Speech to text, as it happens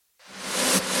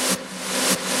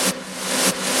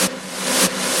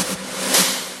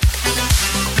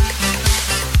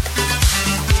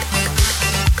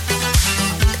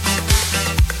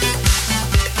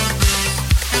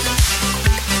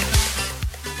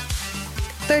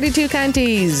32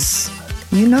 counties.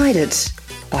 United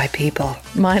by people.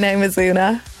 My name is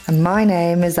Una. And my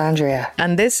name is Andrea.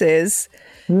 And this is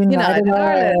United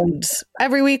Ireland.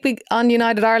 Every week on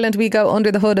United Ireland, we go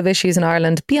under the hood of issues in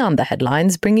Ireland beyond the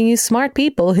headlines, bringing you smart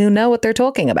people who know what they're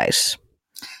talking about.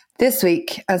 This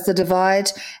week, as the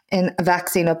divide in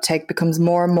vaccine uptake becomes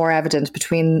more and more evident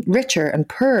between richer and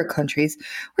poorer countries,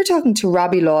 we're talking to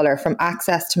Robbie Lawler from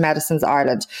Access to Medicines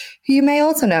Ireland, who you may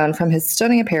also know from his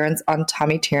stunning appearance on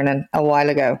Tommy Tiernan a while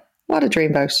ago. What a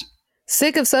dreamboat.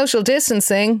 Sick of social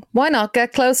distancing? Why not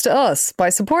get close to us by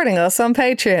supporting us on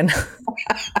Patreon?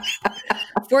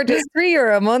 For just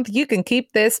 €3 a month, you can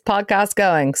keep this podcast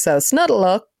going. So snuggle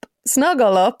up.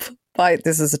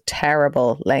 This is a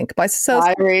terrible link. I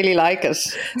really like it.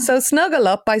 So snuggle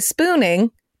up by spooning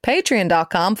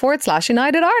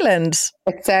patreon.com/United Ireland.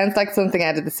 It sounds like something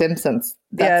out of The Simpsons.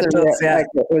 It does, yeah. Like,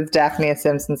 it was definitely a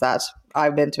Simpsons ad.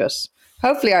 I'm into it.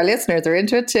 Hopefully our listeners are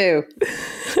into it too.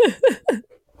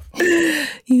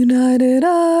 United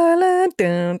Ireland.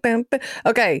 Dun, dun, dun.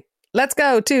 Okay, let's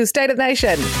go to State of the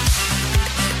Nation.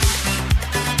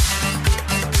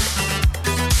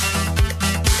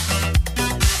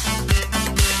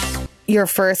 Your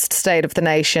first State of the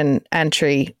Nation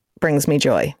entry brings me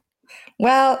joy.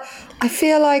 Well, I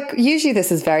feel like usually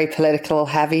this is very political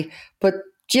heavy, but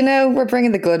you know, we're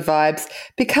bringing the good vibes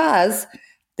because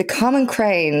the common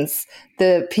cranes,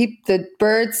 the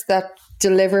birds that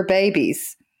deliver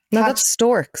babies. No, that's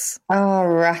storks. Oh,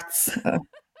 rats.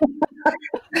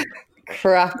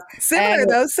 Crap. Similar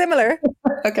though, similar.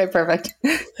 Okay, perfect.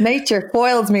 Nature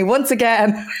foils me once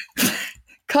again.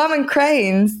 Common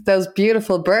cranes, those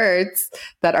beautiful birds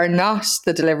that are not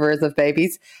the deliverers of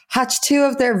babies, hatched 2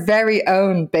 of their very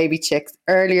own baby chicks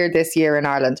earlier this year in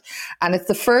Ireland. And it's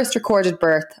the first recorded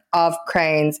birth of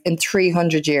cranes in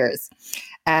 300 years.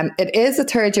 It is the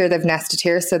 3rd year they've nested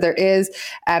here, so there is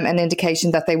an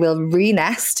indication that they will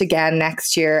re-nest again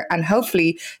next year, and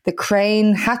hopefully the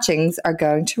crane hatchings are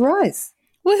going to rise.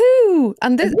 Woohoo!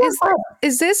 And this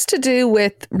is this to do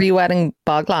with re-wetting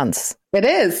boglands? It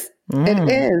is. It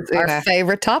is. Our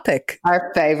favourite topic.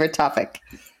 Our favourite topic.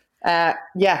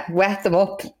 Yeah, wet them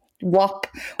up. Wop.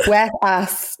 Wet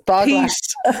ass boglands.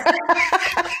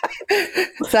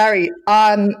 Sorry.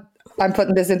 I'm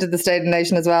putting this into the State of the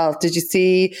Nation as well. Did you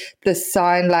see the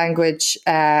sign language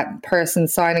person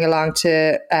signing along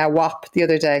to WAP the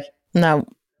other day? No.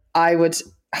 I would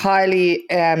highly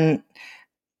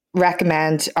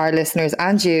recommend our listeners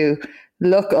and you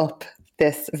look up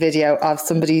this video of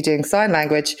somebody doing sign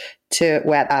language to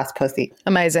wet ass pussy.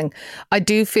 Amazing. I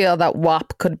do feel that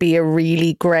WAP could be a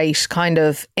really great kind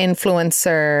of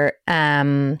influencer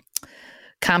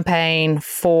campaign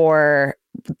for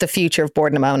the future of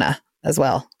Bord na Móna as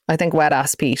well. I think Wet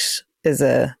Ass Pete is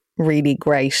a really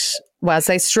great, well, as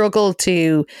they struggle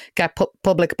to get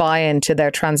public buy-in to their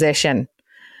transition,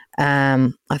 I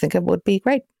think it would be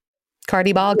great.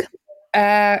 Cardi Bog.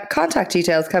 Contact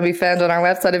details can be found on our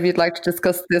website if you'd like to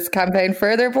discuss this campaign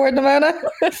further, Bord na Móna.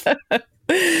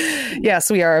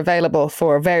 Yes, we are available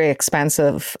for very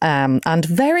expensive and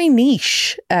very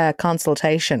niche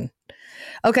consultation.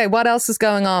 Okay, what else is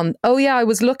going on? Oh yeah, I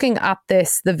was looking at the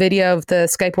video of the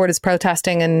skateboarders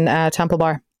protesting in Temple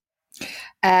Bar.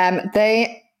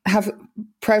 They have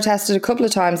protested a couple of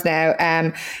times now.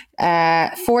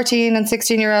 14 and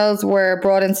 16-year-olds were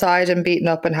brought inside and beaten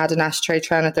up and had an ashtray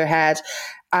thrown at their head.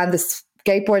 And the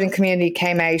skateboarding community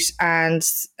came out and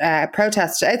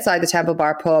protested outside the Temple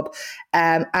Bar pub.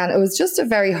 And it was just a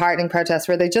very heartening protest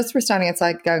where they just were standing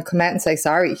outside going, come out and say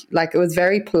sorry. Like, it was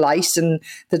very polite, and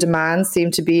the demands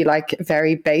seemed to be like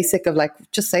very basic of like,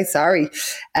 just say sorry.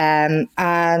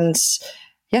 And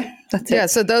yeah, that's it. Yeah,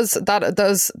 so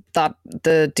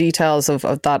the details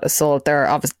of that assault, they're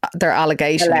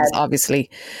allegations, obviously.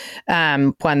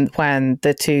 When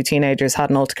the 2 teenagers had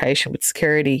an altercation with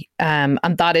security, and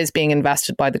that is being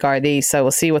invested by the Gardaí. So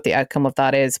we'll see what the outcome of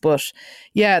that is. But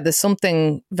yeah, there's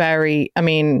something very, I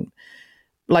mean,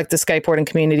 like the skateboarding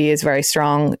community is very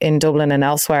strong in Dublin and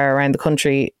elsewhere around the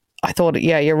country. I thought,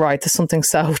 yeah, you're right. There's something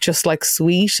so just like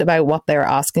sweet about what they're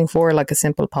asking for, like a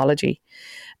simple apology.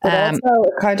 But also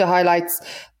it kind of highlights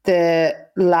the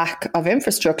lack of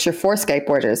infrastructure for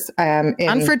skateboarders.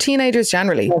 And for teenagers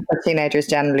generally.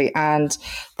 And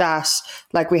that,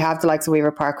 like, we have the likes of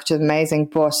Weaver Park, which is amazing,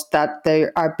 but that they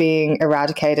are being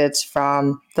eradicated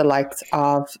from the likes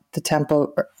of the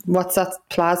Temple. What's that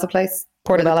plaza place?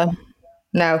 Portobello.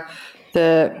 No,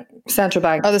 the Central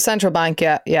Bank. Oh, the Central Bank,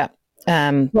 yeah.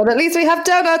 Well, at least we have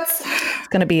donuts. It's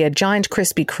going to be a giant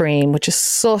Krispy Kreme, which is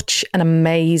such an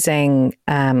amazing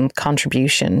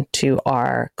contribution to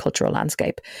our cultural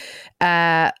landscape.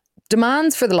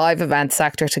 demands for the live event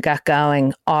sector to get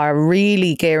going are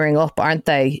really gearing up, aren't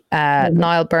they?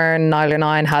 Niall Byrne, Niall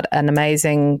Nine had an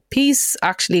amazing piece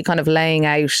actually kind of laying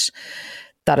out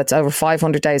that it's over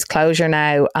 500 days closure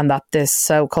now and that this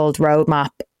so-called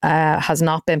roadmap has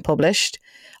not been published.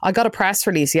 I got a press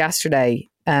release yesterday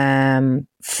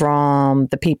from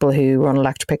the people who run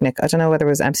Electric Picnic. I don't know whether it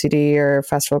was MCD or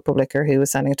Festival Public or who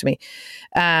was sending it to me.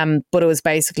 But it was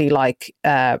basically like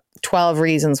 12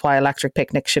 reasons why Electric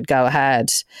Picnic should go ahead.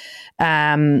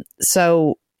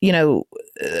 So, you know,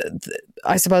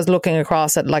 I suppose looking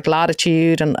across at like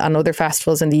Latitude and other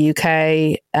festivals in the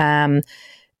UK,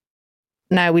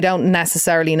 now we don't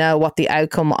necessarily know what the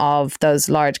outcome of those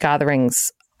large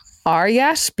gatherings are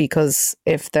yet, because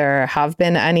if there have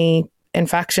been any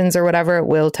infections or whatever, it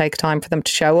will take time for them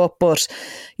to show up. But,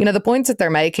 you know, the points that they're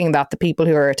making that the people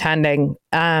who are attending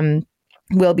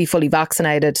will be fully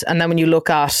vaccinated. And then when you look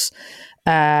at,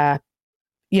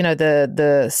 you know,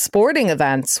 the sporting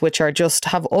events, which are just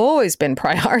have always been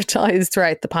prioritized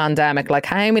throughout the pandemic, like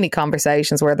how many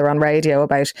conversations were there on radio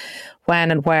about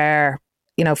when and where,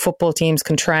 you know, football teams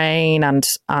can train and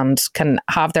can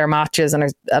have their matches,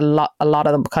 and a lot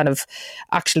of them kind of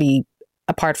actually,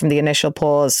 apart from the initial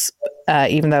pause,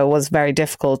 even though it was very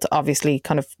difficult, obviously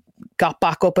kind of got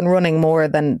back up and running more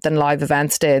than live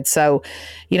events did. So,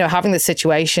 you know, having the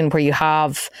situation where you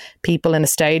have people in a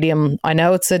stadium, I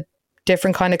know it's a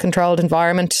different kind of controlled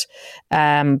environment,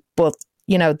 but,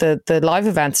 you know, the live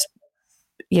events,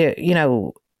 you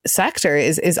know, sector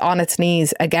is on its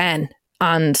knees again,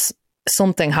 and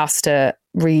something has to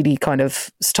really kind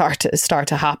of start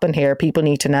to happen here. People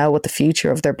need to know what the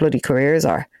future of their bloody careers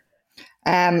are.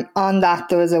 On that,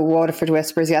 there was a Waterford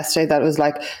Whispers yesterday that was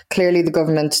like, clearly the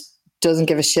government doesn't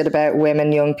give a shit about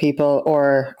women, young people,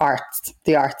 or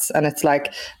the arts. And it's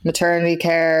like maternity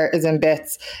care is in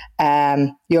bits,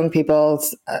 young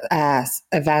people's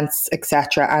events,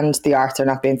 etc. And the arts are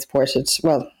not being supported.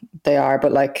 Well, they are,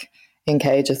 but like in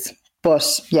cages.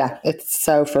 But yeah, it's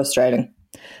so frustrating.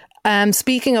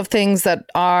 Speaking of things that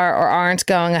are or aren't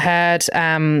going ahead,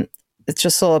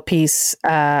 just saw a piece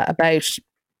about,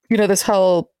 you know, this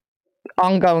whole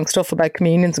ongoing stuff about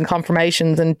communions and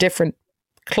confirmations, and different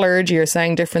clergy are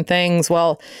saying different things.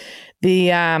 Well, the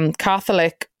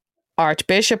Catholic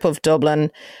Archbishop of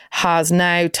Dublin has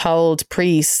now told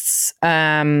priests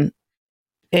in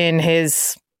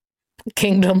his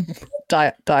kingdom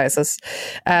diocese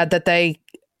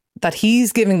that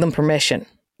he's giving them permission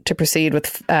to proceed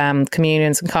with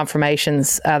communions and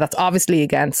confirmations. That's obviously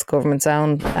against government's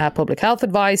own public health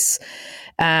advice.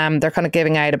 They're kind of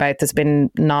giving out about there's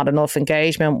been not enough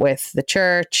engagement with the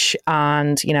church,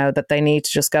 and, you know, that they need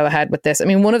to just go ahead with this. I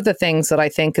mean, one of the things that I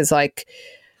think is like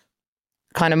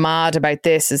kind of mad about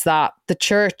this is that the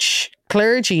church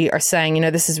clergy are saying, you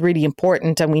know, this is really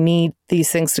important and we need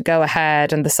these things to go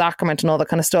ahead, and the sacrament and all that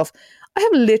kind of stuff. I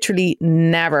have literally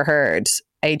never heard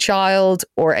a child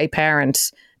or a parent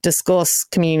discuss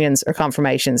communions or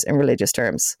confirmations in religious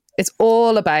terms. It's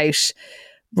all about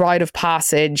rite of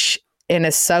passage in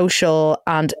a social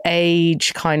and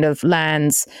age kind of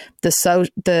lens,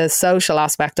 the social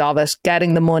aspect of it,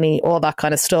 getting the money, all that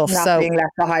kind of stuff. Not being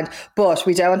left behind. But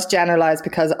we don't want to generalise,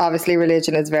 because obviously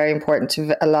religion is very important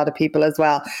to a lot of people as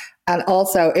well. And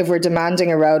also, if we're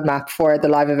demanding a roadmap for the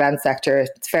live event sector,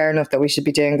 it's fair enough that we should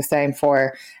be doing the same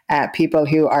for people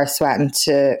who are sweating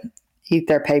to eat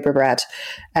their paper bread.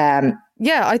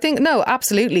 Yeah, I think, no,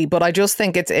 absolutely. But I just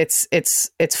think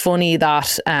it's funny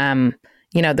that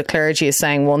you know, the clergy is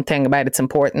saying one thing about its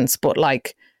importance, but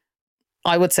like,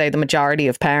 I would say the majority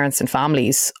of parents and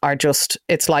families are just,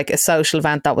 it's like a social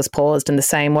event that was paused in the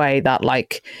same way that,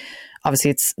 like,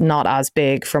 obviously it's not as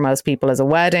big for most people as a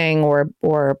wedding or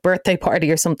a birthday party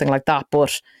or something like that.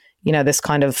 But, you know, this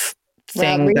kind of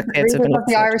thing that kids have been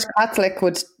looking the Irish Catholic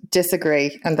would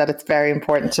disagree, and that it's very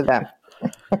important to them.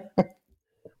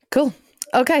 Cool.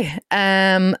 Okay.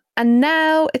 And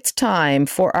now it's time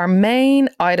for our main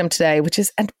item today, which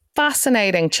is a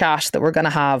fascinating chat that we're going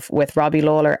to have with Robbie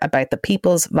Lawler about the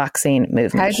People's Vaccine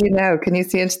Movement. How do you know? Can you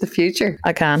see into the future?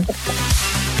 I can.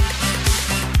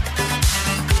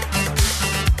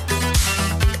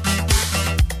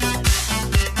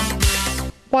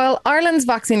 While Ireland's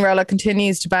vaccine rollout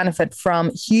continues to benefit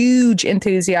from huge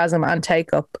enthusiasm and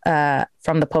take-up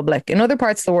from the public, in other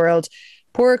parts of the world,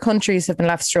 poorer countries have been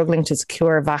left struggling to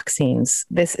secure vaccines.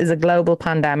 This is a global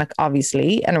pandemic,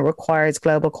 obviously, and it requires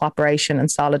global cooperation and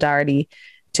solidarity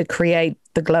to create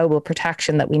the global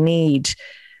protection that we need.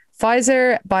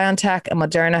 Pfizer, BioNTech and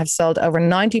Moderna have sold over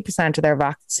 90% of their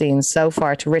vaccines so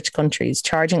far to rich countries,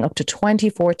 charging up to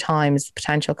 24 times the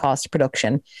potential cost of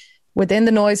production. Within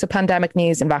the noise of pandemic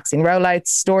news and vaccine rollouts,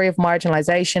 story of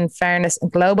marginalisation, fairness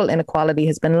and global inequality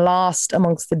has been lost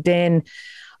amongst the din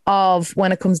of,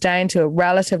 when it comes down to it,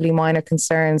 relatively minor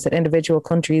concerns that individual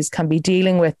countries can be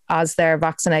dealing with as their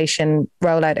vaccination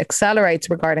rollout accelerates,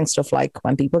 regarding stuff like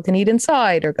when people can eat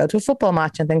inside or go to a football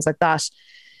match and things like that.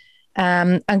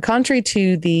 And contrary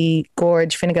to the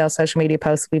Gorge Fine Gael social media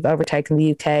posts we've overtaken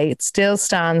the UK, it still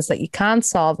stands that you can't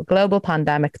solve a global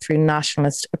pandemic through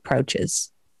nationalist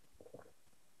approaches.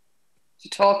 To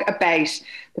talk about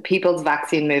the People's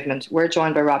Vaccine Movement, we're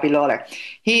joined by Robbie Lawler.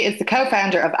 He is the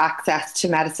co-founder of Access to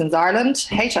Medicines Ireland,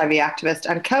 HIV activist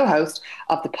and co-host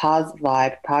of the Pause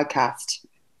Vibe podcast.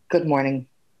 Good morning,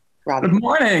 Robbie. Good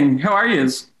morning. How are you?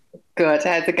 Good.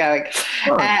 How's it going?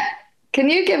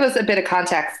 Can you give us a bit of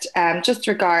context, just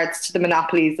regards to the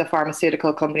monopolies the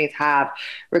pharmaceutical companies have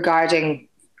regarding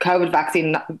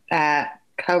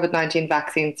COVID-19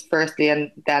 vaccines firstly,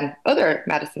 and then other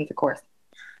medicines, of course?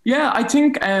 Yeah, I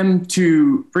think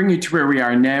to bring you to where we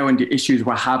are now and the issues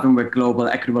we're having with global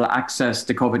equitable access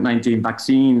to COVID-19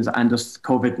 vaccines and just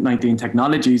COVID-19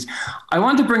 technologies, I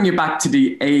want to bring you back to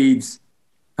the AIDS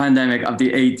pandemic of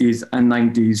the 80s and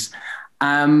 90s.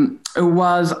 It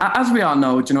was, as we all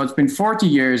know, it's been 40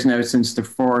 years now since the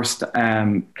first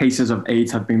cases of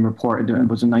AIDS have been reported. It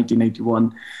was in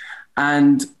 1981.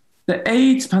 And the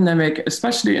AIDS pandemic,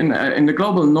 especially in the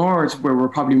global north, where we're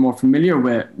probably more familiar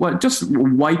with, just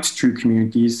white true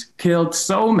communities, killed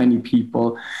so many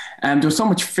people. There was so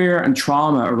much fear and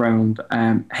trauma around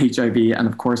HIV and,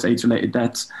 of course, AIDS-related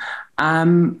deaths.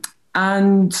 And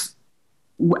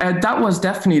that was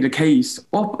definitely the case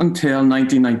up until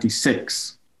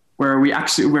 1996, where we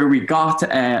got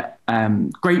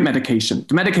great medication.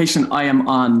 The medication I am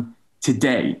on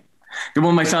today. The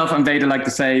one myself and Veda like to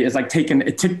say is like taking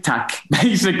a Tic Tac,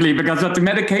 basically, because what the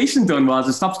medication done was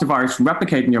it stops the virus from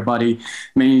replicating in your body,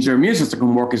 means your immune system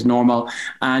can work as normal,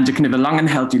 and you can live a long and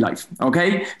healthy life.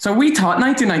 Okay, so we thought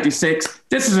 1996,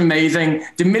 this is amazing.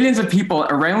 The millions of people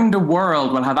around the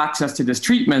world will have access to this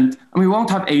treatment, and we won't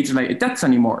have AIDS-related deaths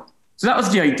anymore. So that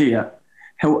was the idea.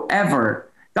 However,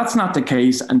 that's not the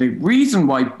case. And the reason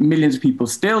why millions of people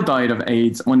still died of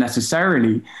AIDS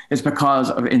unnecessarily is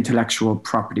because of intellectual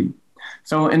property.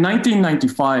 So in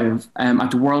 1995, at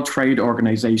the World Trade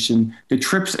Organization, the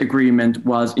TRIPS agreement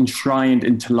was enshrined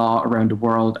into law around the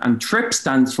world. And TRIPS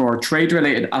stands for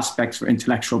Trade-Related Aspects for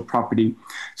Intellectual Property.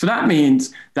 So that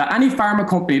means that any pharma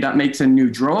company that makes a new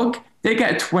drug, they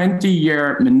get a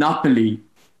 20-year monopoly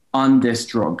on this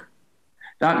drug.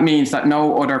 That means that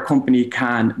no other company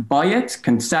can buy it,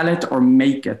 can sell it, or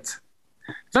make it.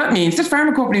 So that means this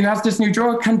pharma company who has this new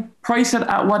drug can price it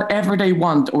at whatever they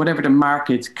want or whatever the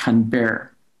market can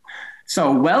bear.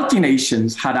 So wealthy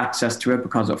nations had access to it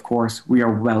because, of course, we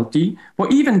are wealthy.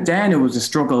 But even then, it was a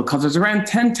struggle because there's around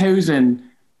 10,000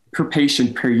 per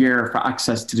patient per year for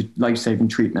access to the life-saving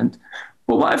treatment.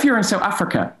 But what if you're in South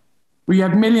Africa, where you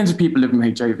have millions of people living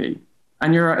with HIV,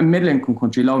 and you're a middle-income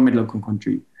country, low middle-income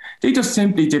country? They just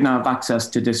simply didn't have access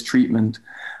to this treatment.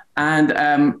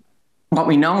 And what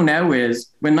we know now is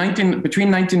between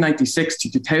 1996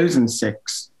 to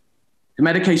 2006, the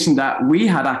medication that we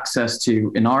had access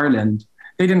to in Ireland,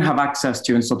 they didn't have access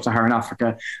to in sub-Saharan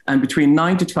Africa. And between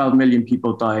 9 to 12 million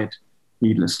people died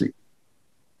needlessly.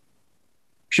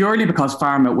 Purely because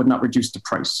pharma would not reduce the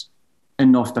price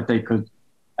enough that they could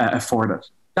afford it.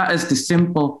 That is the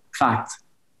simple fact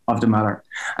of the matter.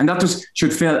 And that just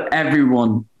should fill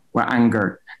everyone with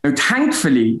anger. Now,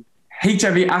 thankfully,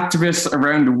 HIV activists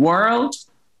around the world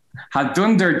have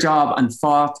done their job and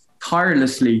fought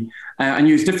tirelessly and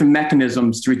used different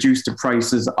mechanisms to reduce the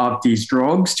prices of these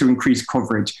drugs to increase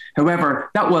coverage. However,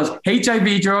 that was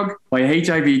HIV drug by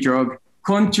HIV drug,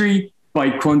 country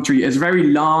by country. It's a very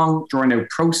long, drawn-out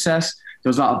process.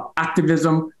 There's a lot of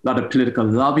activism, a lot of political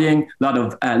lobbying, a lot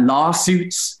of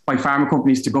lawsuits by pharma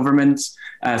companies to governments,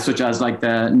 such as like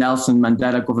the Nelson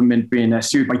Mandela government being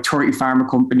sued by 30 pharma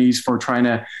companies for trying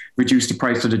to reduce the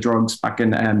price of the drugs back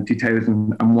in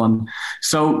 2001.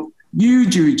 So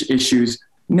huge issues.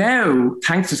 Now,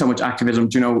 thanks to so much activism,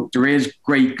 there is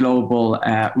great global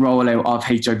rollout of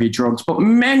HIV drugs, but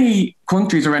many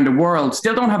countries around the world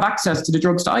still don't have access to the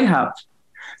drugs that I have.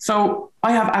 So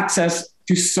I have access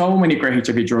to so many great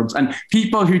HIV drugs, and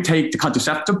people who take the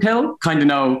contraceptive pill kind of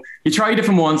know you try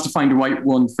different ones to find the right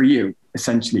one for you,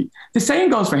 essentially. The same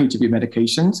goes for HIV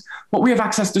medications, but we have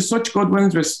access to such good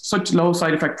ones with such low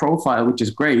side effect profile, which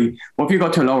is great. But if you go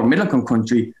to a lower middle income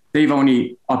country, they've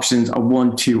only options of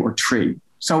 1, 2, or 3.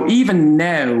 So even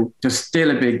now, there's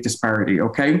still a big disparity,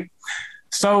 okay?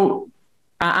 So,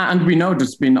 and we know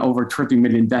there's been over 30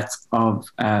 million deaths of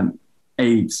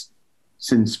AIDS.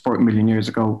 since 40 million years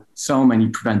ago, so many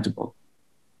preventable.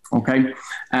 Okay,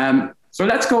 so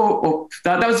let's go up.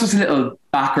 That was just a little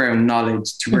background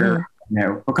knowledge to where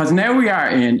now, because now we are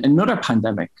in another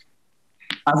pandemic.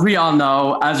 As we all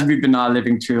know, as we've been all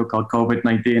living through, called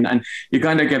COVID-19, and you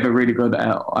kind of give a really good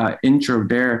intro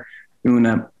there,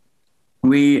 Una.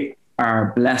 We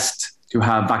are blessed to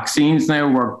have vaccines now.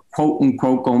 We're quote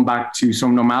unquote going back to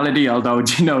some normality, although,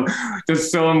 you know,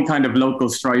 there's some kind of local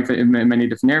strife in many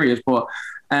different areas. But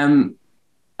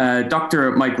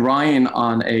Dr. Mike Ryan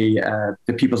on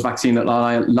the People's Vaccine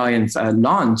Alliance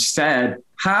launch said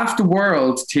half the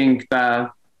world think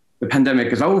that the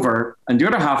pandemic is over and the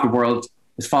other half of the world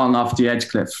is falling off the edge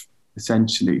cliff,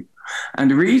 essentially.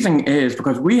 And the reason is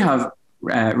because we have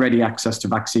ready access to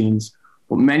vaccines,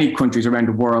 but many countries around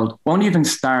the world won't even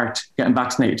start getting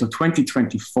vaccinated until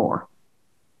 2024.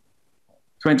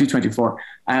 2024.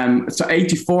 So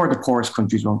 84 of the poorest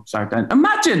countries won't start then.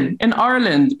 Imagine in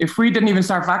Ireland, if we didn't even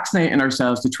start vaccinating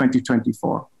ourselves to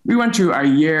 2024. We went through a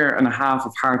year and a half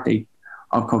of heartache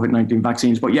of COVID-19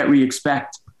 vaccines, but yet we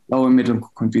expect low and middle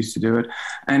countries to do it.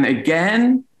 And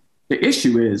again, the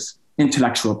issue is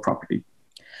intellectual property.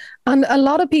 And a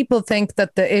lot of people think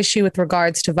that the issue with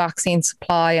regards to vaccine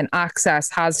supply and access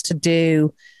has to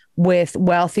do with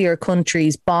wealthier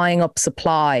countries buying up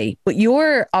supply. But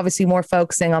you're obviously more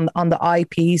focusing on the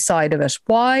IP side of it.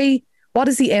 Why? What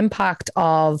is the impact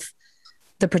of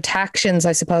the protections,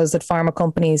 I suppose, that pharma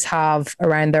companies have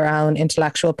around their own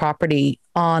intellectual property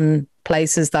on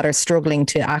places that are struggling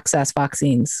to access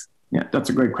vaccines? Yeah, that's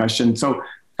a great question. So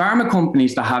pharma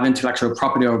companies that have intellectual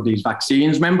property over these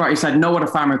vaccines, remember I said no other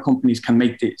pharma companies can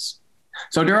make these.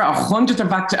 So there are hundreds of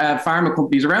pharma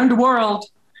companies around the world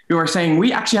who are saying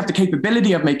we actually have the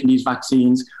capability of making these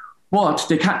vaccines, but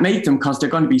they can't make them because they're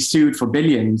going to be sued for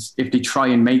billions if they try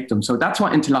and make them. So that's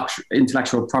what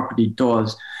intellectual property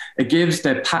does. It gives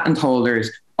the patent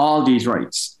holders all these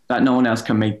rights that no one else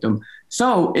can make them.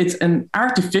 So it's an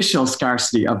artificial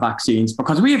scarcity of vaccines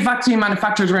because we have vaccine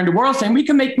manufacturers around the world saying we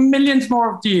can make millions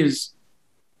more of these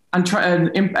and try and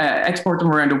export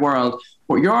them around the world.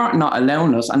 But you're not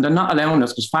allowing us, and they're not allowing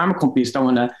us because pharma companies don't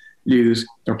want to lose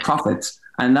their profits.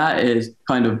 And that is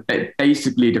kind of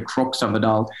basically the crux of it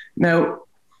all. Now,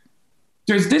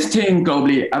 there's this thing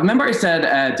globally. I remember I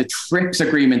said the TRIPS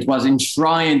agreement was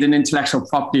enshrined in intellectual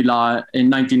property law in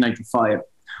 1995.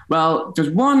 Well, there's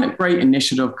one great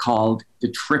initiative called the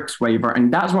TRIPS waiver,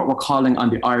 and that's what we're calling on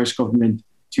the Irish government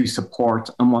to support.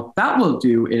 And what that will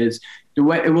do is it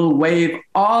will waive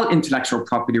all intellectual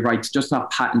property rights, just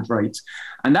not patent rights.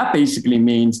 And that basically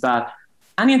means that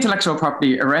any intellectual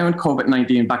property around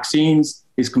COVID-19 vaccines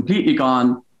is completely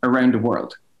gone around the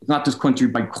world. It's not just country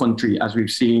by country, as we've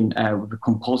seen with the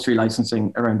compulsory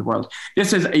licensing around the world.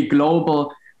 This is a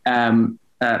global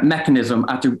mechanism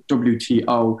at the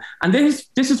WTO. And this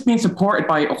is being supported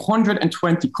by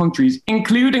 120 countries,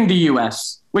 including the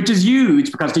US, which is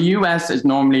huge because the US is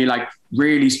normally like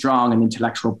really strong in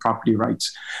intellectual property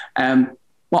rights.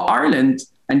 Well, Ireland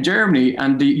and Germany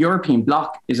and the European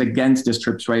bloc is against this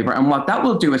TRIPS waiver. And what that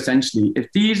will do essentially,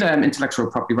 if these intellectual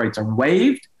property rights are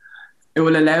waived, it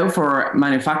will allow for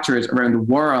manufacturers around the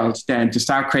world then to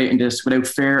start creating this without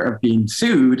fear of being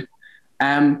sued.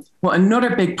 Well,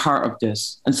 another big part of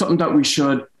this, and something that we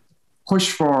should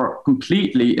push for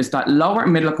completely, is that lower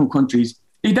and middle income countries,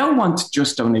 they don't want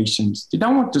just donations. They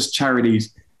don't want just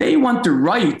charities. They want the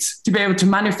right to be able to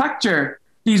manufacture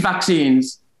these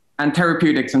vaccines and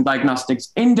therapeutics and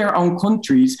diagnostics in their own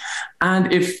countries.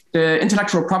 And if the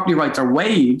intellectual property rights are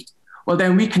waived, well,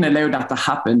 then we can allow that to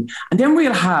happen. And then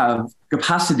we'll have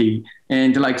capacity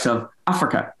in the likes of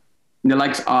Africa, in the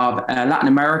likes of Latin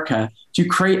America, to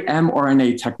create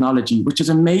mRNA technology, which is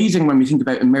amazing when we think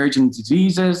about emerging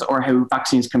diseases or how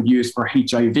vaccines can be used for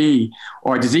HIV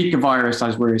or the Zika virus,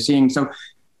 as we're seeing. So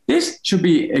this should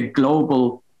be a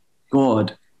global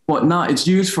good, but not, it's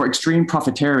used for extreme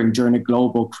profiteering during a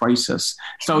global crisis.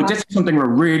 So this is something we're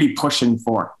really pushing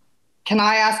for. Can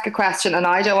I ask a question? And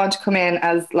I don't want to come in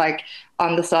as like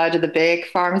on the side of the big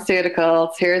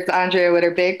pharmaceuticals. Here's Andrea with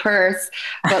her big purse.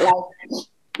 But like,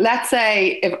 let's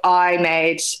say if I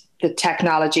made the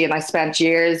technology and I spent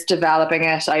years developing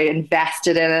it, I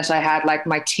invested in it, I had like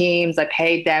my teams, I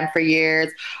paid them for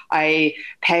years, I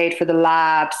paid for the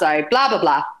labs, I blah, blah,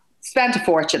 blah, spent a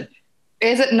fortune.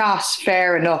 Is it not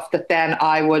fair enough that then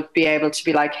I would be able to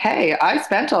be like, hey, I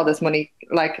spent all this money,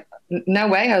 like, no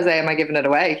way, Jose, am I giving it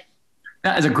away?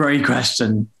 That is a great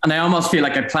question. And I almost feel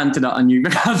like I planted it on you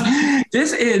because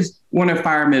this is one of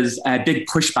pharma's big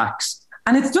pushbacks.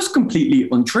 And it's just completely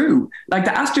untrue. Like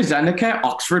the AstraZeneca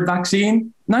Oxford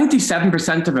vaccine,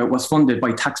 97% of it was funded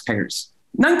by taxpayers.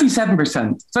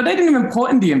 97%. So they didn't even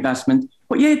put in the investment,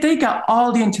 but yeah, they got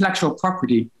all the intellectual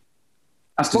property.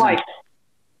 Why?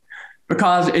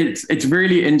 Because it's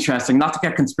really interesting, not to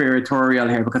get conspiratorial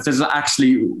here, because this is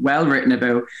actually well written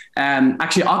about.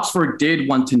 Actually, Oxford did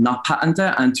want to not patent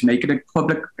it and to make it a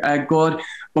public good,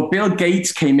 but Bill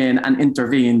Gates came in and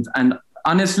intervened. And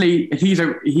honestly, he's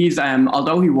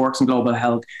although he works in global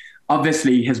health,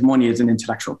 obviously his money is in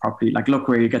intellectual property. Like, look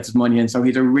where he gets his money in. So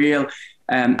he's a real,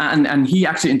 and he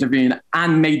actually intervened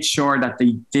and made sure that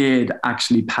they did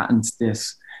actually patent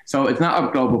this. So it's not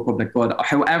a global public good.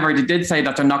 However, they did say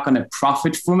that they're not going to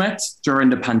profit from it during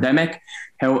the pandemic.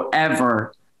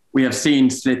 However, we have seen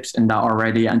slips in that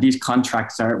already. And these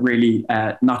contracts are really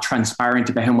not transparent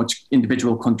about how much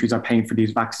individual countries are paying for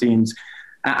these vaccines.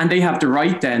 And they have the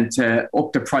right then to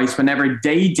up the price whenever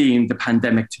they deem the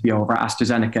pandemic to be over,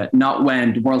 AstraZeneca, not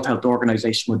when the World Health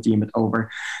Organization would deem it over.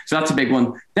 So that's a big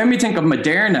one. Then we think of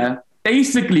Moderna,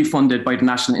 basically funded by the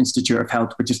National Institute of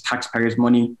Health, which is taxpayers'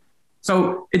 money.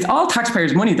 So it's all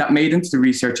taxpayers' money that made into the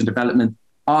research and development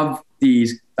of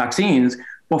these vaccines.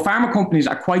 But pharma companies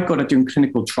are quite good at doing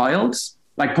clinical trials.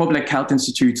 Like public health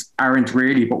institutes aren't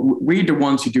really, but we're the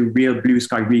ones who do real blue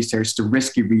sky research, the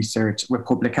risky research with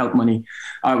public health money,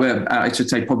 I should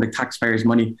say public taxpayers'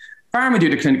 money. Pharma do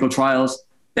the clinical trials,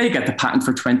 they get the patent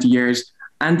for 20 years.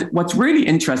 And what's really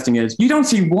interesting is you don't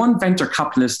see one venture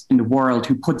capitalist in the world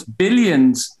who puts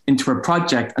billions into a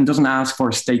project and doesn't ask for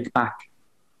a stake back.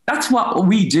 That's what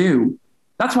we do.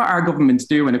 That's what our governments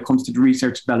do when it comes to the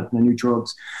research development of new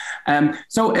drugs.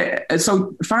 So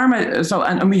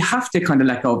pharma. And we have to kind of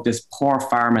let go of this poor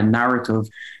pharma narrative.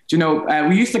 You know,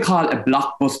 we used to call a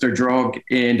blockbuster drug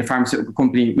in the pharmaceutical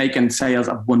company making sales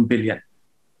of 1 billion.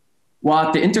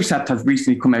 What The Intercept has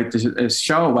recently come out to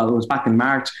show, well, it was back in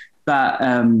March, that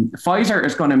Pfizer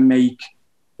is going to make,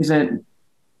 is it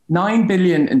 9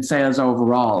 billion in sales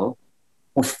overall,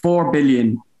 or 4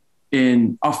 billion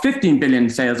or 15 billion in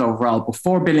sales overall, but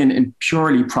 4 billion in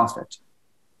purely profit.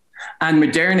 And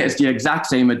Moderna is the exact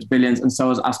same with billions, and so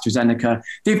is AstraZeneca.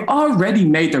 They've already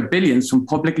made their billions from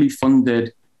publicly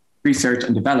funded research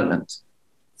and development.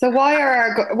 So why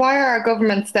are our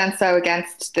governments then so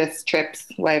against this TRIPS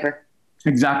waiver?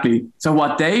 Exactly. So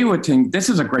what they would think, this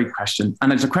is a great question,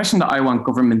 and it's a question that I want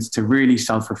governments to really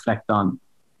self-reflect on.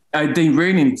 They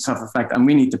really need to self-reflect, and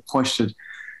we need to push it.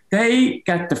 They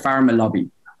get the pharma lobby.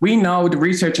 We know the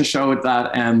research has showed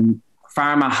that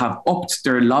pharma have upped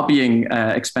their lobbying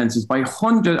expenses by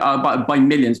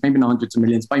millions, maybe not hundreds of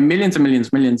millions, by millions and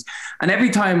millions. And every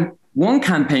time one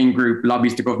campaign group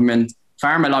lobbies the government,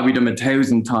 pharma lobby them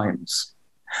 1,000 times.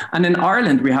 And in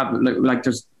Ireland, we have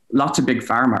there's lots of big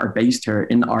pharma are based here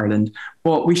in Ireland,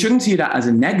 but we shouldn't see that as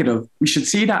a negative. We should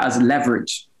see that as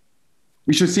leverage.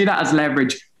 We should see that as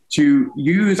leverage to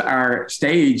use our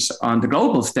stage on the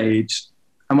global stage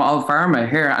and what all pharma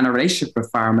here and a relationship with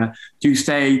pharma to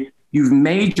say, you've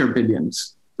made your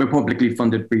billions with publicly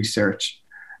funded research.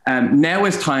 Now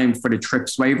is time for the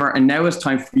TRIPS waiver, and now is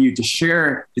time for you to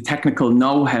share the technical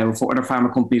know-how for other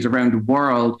pharma companies around the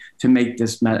world to make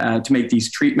to make these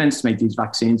treatments, to make these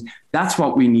vaccines. That's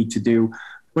what we need to do.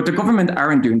 But the government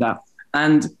aren't doing that.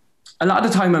 And a lot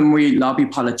of the time when we lobby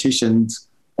politicians,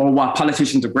 or what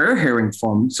politicians that we're hearing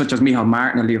from, such as Micheál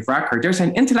Martin or Leo Varadkar, they're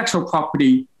saying intellectual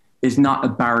property is not a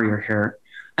barrier here.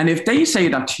 And if they say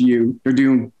that to you, they're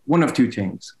doing one of two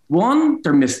things. One,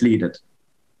 they're misleaded.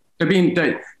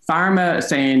 The pharma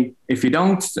saying, if you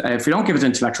don't give us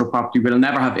intellectual property, we'll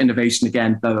never have innovation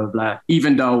again, blah, blah, blah,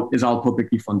 even though it's all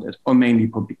publicly funded or mainly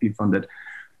publicly funded.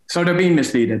 So they're being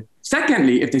misleaded.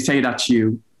 Secondly, if they say that to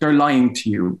you, they're lying to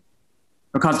you,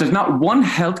 because there's not one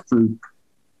health group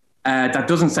that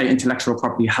doesn't say intellectual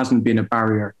property hasn't been a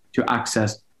barrier to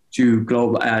access to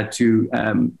global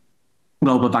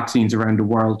vaccines around the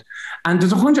world. And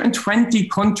there's 120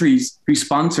 countries who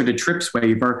sponsor the TRIPS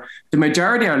waiver. The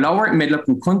majority are lower and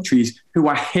middle-income countries who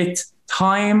are hit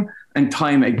time and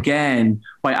time again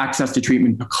by access to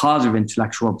treatment because of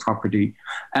intellectual property.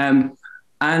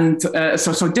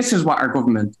 So this is what our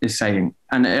government is saying.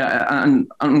 And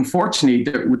unfortunately,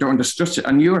 they're under stress.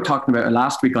 And you were talking about it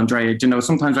last week, Andrea. You know,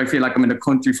 sometimes I feel like I'm in a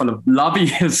country full of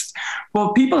lobbyists.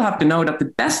 But people have to know that the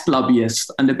best lobbyists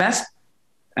and the best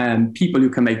people who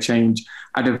can make change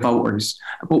are the voters.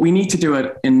 But we need to do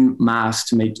it in mass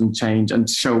to make them change and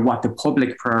show what the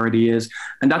public priority is.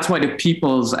 And that's why the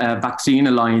People's Vaccine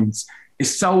Alliance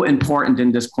is so important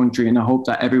in this country. And I hope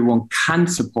that everyone can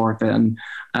support it.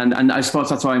 And I suppose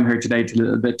that's why I'm here today,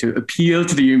 to appeal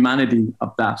to the humanity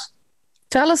of that.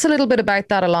 Tell us a little bit about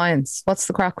that alliance. What's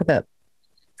the crack with it?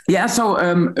 Yeah, so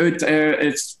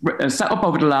it's set up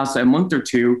over the last month or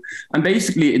two, and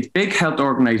basically it's big health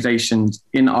organisations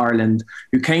in Ireland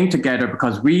who came together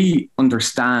because we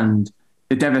understand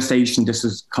the devastation this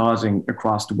is causing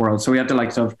across the world. So we have the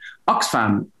likes of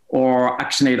Oxfam or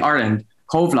ActionAid Ireland,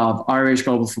 Kovlov, Irish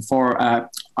Global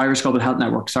Health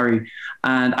Network,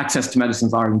 and Access to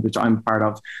Medicines Ireland, which I'm part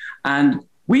of, and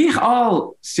we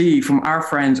all see from our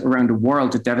friends around the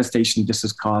world the devastation this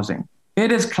is causing.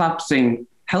 It is collapsing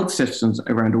health systems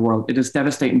around the world. It is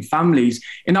devastating families.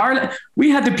 In Ireland,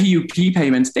 we had the PUP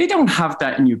payments. They don't have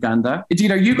that in Uganda. It's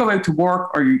either you go out to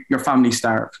work or your family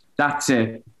starve. That's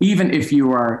it, even if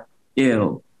you are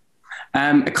ill.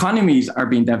 Economies are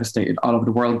being devastated all over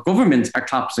the world. Governments are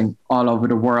collapsing all over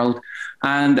the world.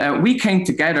 And we came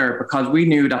together because we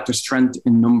knew that there's strength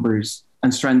in numbers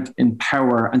and strength in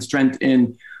power and strength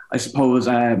in, I suppose,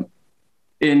 in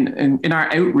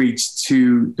our outreach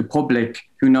to the public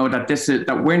who know that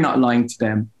that we're not lying to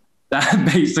them,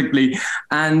 basically.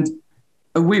 And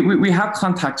we have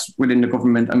contacts within the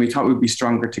government, and we thought we'd be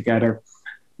stronger together.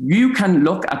 You can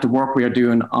look at the work we are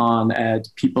doing on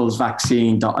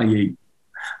peoplesvaccine.ie.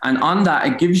 And on that,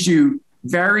 it gives you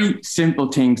very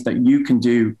simple things that you can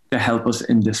do to help us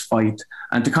in this fight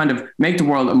and to kind of make the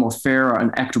world a more fair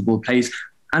and equitable place.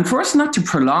 And for us not to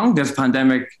prolong this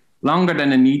pandemic longer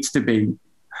than it needs to be.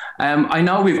 I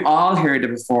know we've all heard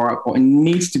it before, but it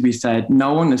needs to be said,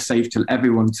 no one is safe till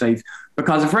everyone's safe.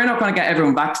 Because if we're not going to get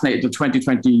everyone vaccinated till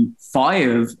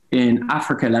 2025 in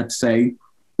Africa, let's say,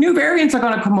 new variants are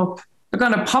going to come up. They're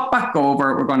going to pop back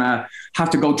over. We're going to have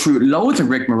to go through loads of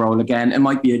rigmarole again. It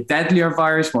might be a deadlier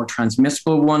virus, more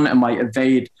transmissible one. It might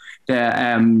evade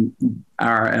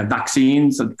our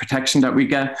vaccines and protection that we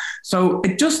get. So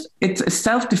it's a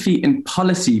self-defeating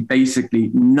policy,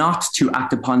 basically, not to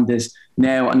act upon this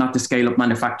now and not to scale up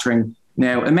manufacturing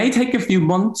now. It may take a few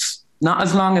months, not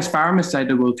as long as pharma said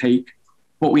it will take,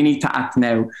 but we need to act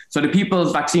now. So the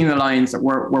People's Vaccine Alliance,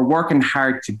 we're working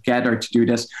hard together to do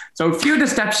this. So a few of the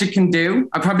steps you can do.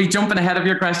 I'm probably jumping ahead of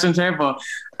your questions here, but...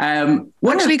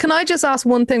 Actually, can I just ask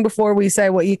one thing before we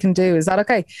say what you can do? Is that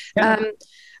okay? Yeah.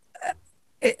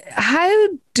 How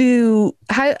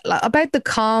about the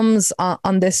comms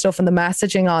on this stuff and the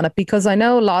messaging on it? Because I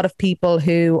know a lot of people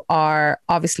who are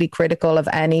obviously critical of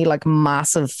any like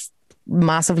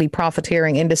massively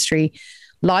profiteering industry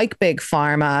like Big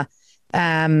Pharma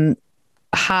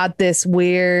had this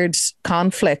weird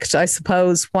conflict, I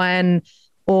suppose, when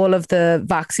all of the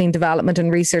vaccine development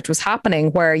and research was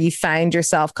happening, where you found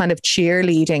yourself kind of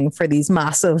cheerleading for these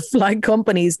massive like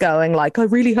companies going like, I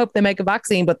really hope they make a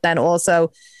vaccine, but then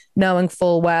also knowing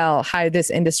full well how this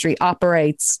industry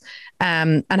operates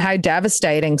and how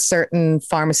devastating certain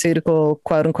pharmaceutical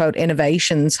quote unquote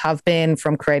innovations have been,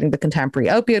 from creating the contemporary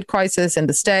opioid crisis in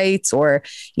the States, or,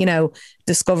 you know,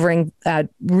 discovering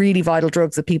really vital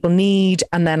drugs that people need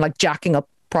and then like jacking up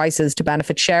prices to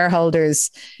benefit shareholders.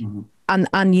 Mm-hmm.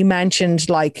 And you mentioned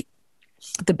like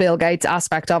the Bill Gates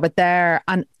aspect of it there.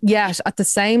 And yet at the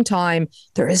same time,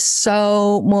 there is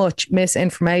so much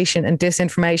misinformation and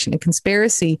disinformation and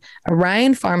conspiracy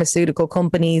around pharmaceutical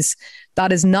companies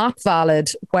that is not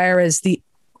valid. Whereas the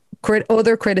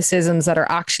other criticisms that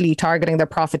are actually targeting their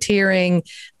profiteering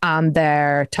and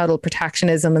their total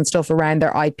protectionism and stuff around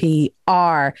their IP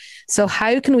are. So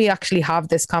how can we actually have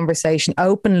this conversation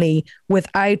openly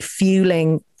without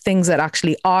fueling things that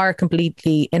actually are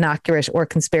completely inaccurate or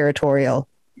conspiratorial?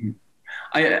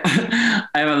 I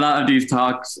have a lot of these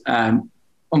talks.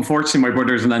 Unfortunately, my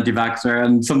brother's an anti-vaxxer,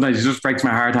 and sometimes it just breaks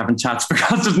my heart having chats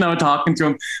because there's no talking to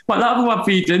him. But a lot of what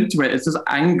feeds into it is this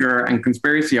anger and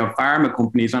conspiracy of pharma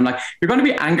companies. I'm like, you're going to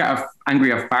be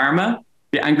angry of pharma,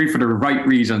 be angry for the right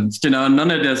reasons. You know, none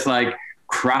of this like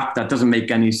crap that doesn't make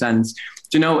any sense.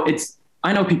 You know,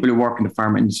 I know people who work in the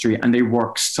pharma industry, and they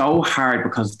work so hard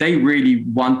because they really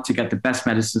want to get the best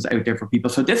medicines out there for people.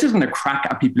 So this isn't a crack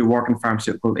at people who work in the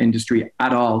pharmaceutical industry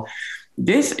at all.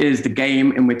 This is the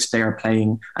game in which they are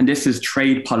playing, and this is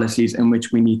trade policies in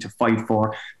which we need to fight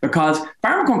for, because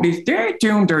pharma companies, they're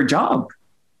doing their job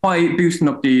by boosting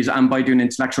up these and by doing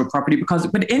intellectual property, because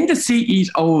within the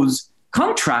CEO's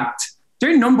contract,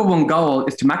 their number one goal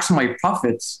is to maximize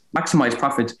profits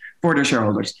for their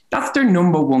shareholders. That's their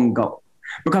number one goal,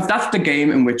 because that's the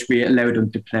game in which we allow them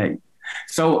to play.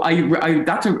 So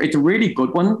it's a really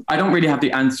good one. I don't really have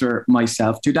the answer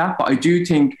myself to that, but I do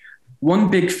think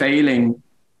one big failing,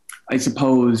 I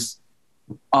suppose,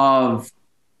 of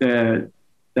the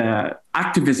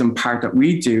activism part that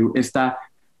we do is that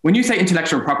when you say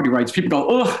intellectual property rights, people go,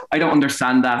 oh, I don't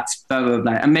understand that, blah, blah,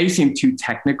 blah. It may seem too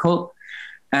technical.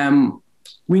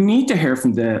 We need to hear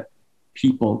from the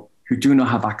people who do not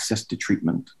have access to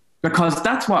treatment. because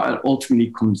that's what it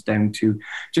ultimately comes down to,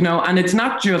 and it's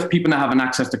not just people not having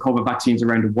access to COVID vaccines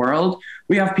around the world.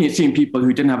 We have seen people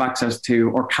who didn't have access to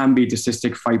or can be the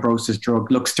cystic fibrosis drug,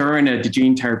 Luxturna, the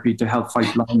gene therapy to help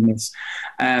fight blindness,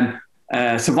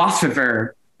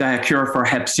 Sofosbuvir, the cure for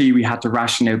Hep C, we had to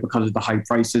ration out because of the high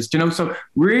prices, so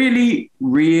really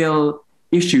real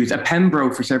issues, a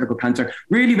Pembro for cervical cancer,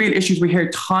 really real issues we hear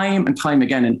time and time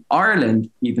again in Ireland,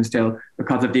 even still,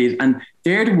 because of these. And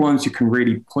they're the ones who can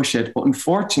really push it. But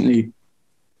unfortunately,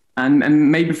 and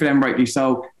maybe for them rightly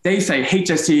so, they say,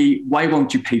 HSE, why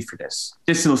won't you pay for this?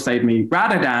 This will save me.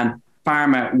 Rather than,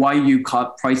 pharma, why you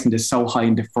caught pricing this so high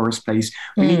in the first place?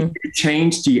 We need to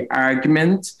change the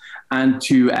argument and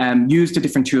to use the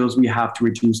different tools we have to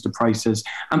reduce the prices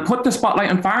and put the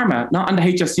spotlight on pharma, not on the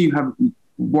HSE who have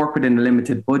work within a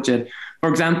limited budget. For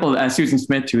example, Susan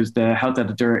Smith, who is the health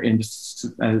editor in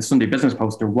the Sunday Business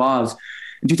Post, was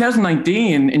in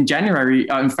 2019,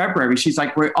 in February, she's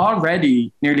like, we're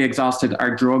already nearly exhausted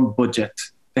our drug budget,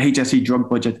 the HSE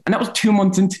drug budget. And that was 2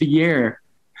 months into the year.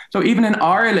 So even in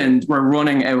Ireland, we're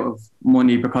running out of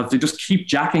money because they just keep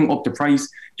jacking up the price.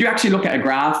 Do you actually look at a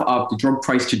graph of the drug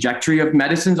price trajectory of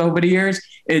medicines over the years?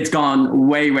 It's gone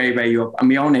way, way, way up. And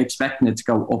we're only expecting it to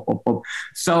go up, up, up.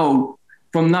 So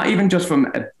from not even just from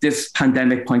this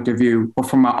pandemic point of view, but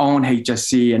from our own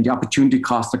HSE and the opportunity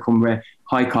costs that come with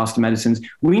high cost of medicines,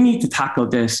 we need to tackle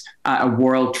this at a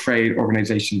World Trade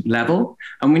Organization level.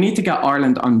 And we need to get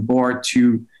Ireland on board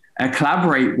to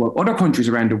collaborate with other countries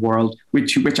around the world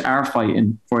which are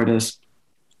fighting for this.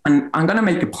 And I'm going to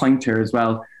make a point here as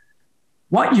well.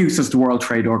 What use is the World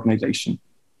Trade Organization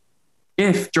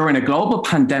if during a global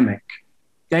pandemic,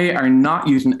 they are not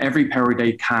using every power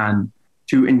they can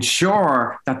to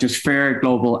ensure that there's fair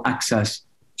global access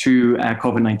to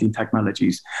COVID-19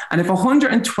 technologies? And if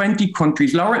 120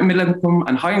 countries, lower and middle income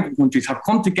and high income countries, have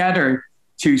come together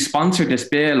to sponsor this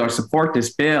bill or support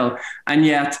this bill, and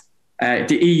yet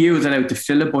the EU is allowed to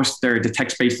filibuster the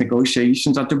text-based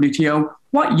negotiations at WTO,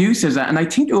 what use is that? And I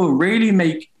think it will really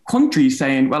make countries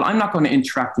saying, well, I'm not going to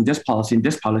interact in this policy and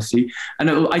this policy. And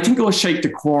I think it will shake the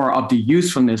core of the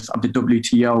usefulness of the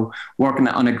WTO working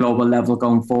on a global level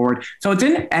going forward. So it's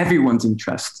in everyone's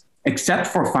interest, except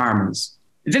for farmers.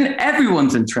 It's in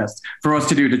everyone's interest for us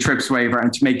to do the TRIPS waiver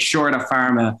and to make sure that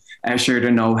pharma share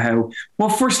their know-how. Well,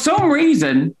 for some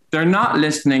reason, they're not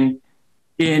listening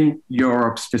in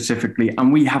Europe specifically,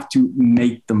 and we have to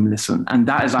make them listen. And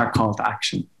that is our call to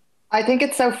action. I think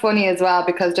it's so funny as well,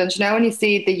 because don't you know, when you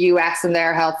see the US and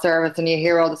their health service and you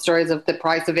hear all the stories of the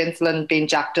price of insulin being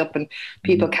jacked up and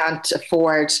people can't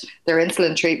afford their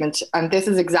insulin treatment. And this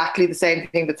is exactly the same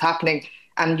thing that's happening,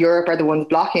 and Europe are the ones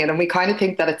blocking it. And we kind of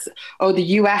think that it's, the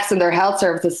US and their health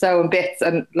service is so in bits,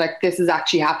 and like this is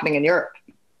actually happening in Europe.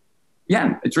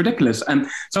 Yeah, it's ridiculous.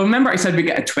 So remember I said we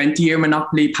get a 20-year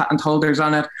monopoly, patent holders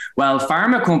on it? Well,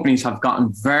 pharma companies have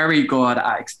gotten very good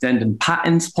at extending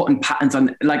patents, putting patents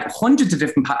on like hundreds of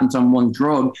different patents on one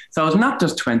drug. So it's not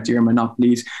just 20-year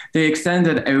monopolies. They extend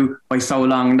it out by so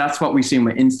long. And that's what we've seen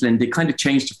with insulin. They kind of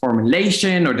change the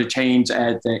formulation or they change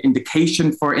the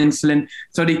indication for insulin.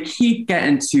 So they keep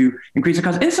getting to increase it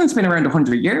because insulin's been around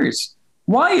 100 years.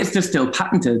 Why is this still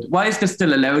patented? Why is this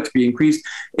still allowed to be increased?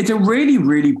 It's a really,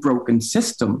 really broken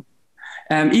system.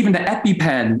 Even the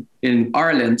EpiPen in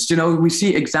Ireland, we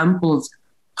see examples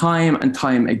time and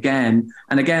time again.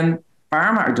 And again,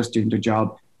 pharma are just doing their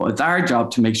job, but it's our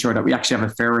job to make sure that we actually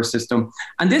have a fairer system.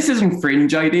 And this isn't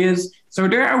fringe ideas. So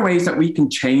there are ways that we can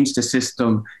change the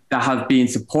system that have been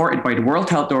supported by the World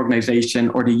Health Organization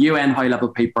or the UN High-Level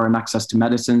Paper on Access to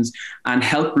Medicines and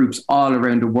health groups all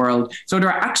around the world. So there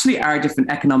actually are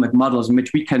different economic models in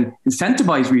which we can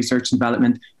incentivize research and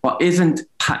development, but isn't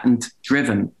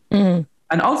patent-driven. Mm.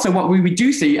 And also what we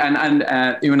do see, and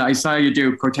I saw you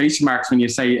do quotation marks when you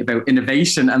say about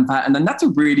innovation and patent, and that's a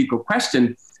really good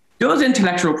question. Does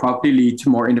intellectual property lead to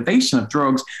more innovation of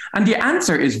drugs? And the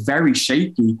answer is very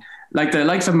shaky. Like the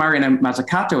likes of Mariana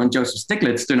Mazzucato and Joseph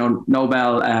Stiglitz,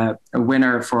 Nobel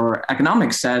winner for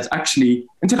economics, says actually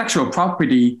intellectual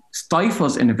property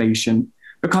stifles innovation,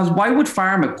 because why would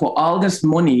pharma put all this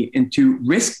money into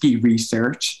risky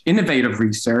research, innovative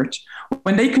research,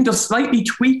 when they can just slightly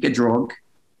tweak a drug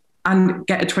and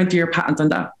get a 20-year patent on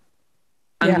that?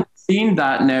 And we've seen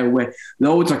that now with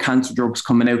loads of cancer drugs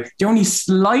coming out. They only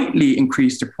slightly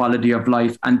increase the quality of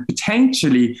life and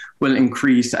potentially will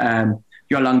increase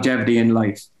your longevity in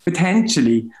life,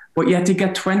 potentially. But yet they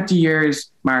get 20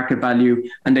 years market value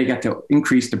and they get to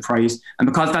increase the price. And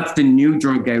because that's the new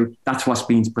drug out, that's what's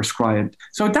being prescribed.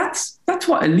 So that's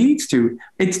what it leads to.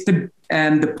 It's the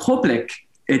public,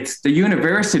 it's the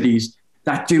universities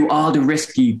that do all the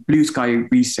risky blue sky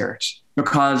research,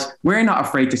 because we're not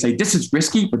afraid to say this is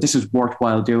risky, but this is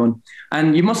worthwhile doing.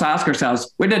 And you must ask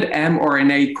yourselves, where did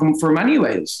mRNA come from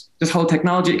anyways? This whole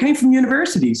technology, it came from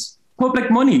universities,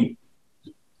 public money.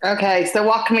 Okay, so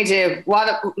what can we do?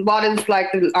 What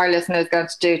is our listeners going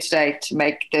to do today to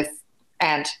make this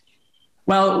end?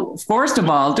 Well, first of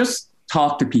all, just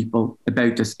talk to people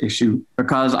about this issue,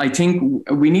 because I think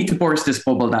we need to burst this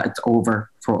bubble that it's over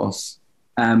for us.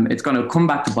 It's going to come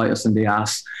back to bite us in the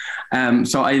ass.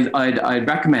 So I'd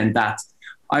recommend that.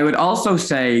 I would also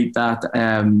say that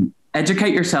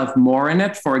educate yourself more in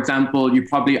it. For example, you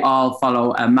probably all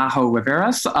follow Majo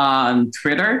Riveras on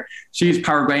Twitter. She's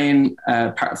Paraguayan,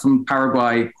 from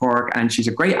Paraguay, Cork, and she's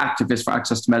a great activist for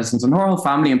access to medicines. And her whole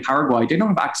family in Paraguay, they don't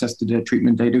have access to the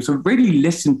treatment they do. So really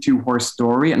listen to her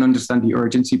story and understand the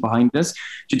urgency behind this.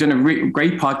 She's done a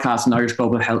great podcast on Irish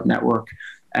Global Health Network.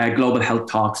 Global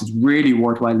Health Talks. It's really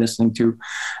worthwhile listening to.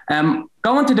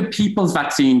 Go onto the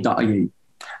peoplesvaccine.ie,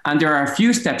 and there are a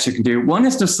few steps you can do. One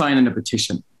is to sign in a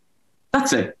petition.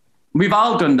 That's it. We've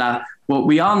all done that, but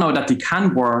we all know that they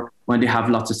can work when they have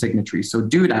lots of signatories. So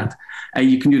do that.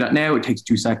 You can do that now. It takes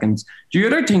 2 seconds. The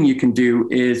other thing you can do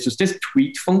is just this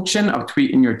tweet function of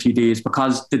tweeting your TDs,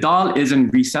 because the Dáil is in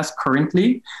recess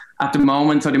currently at the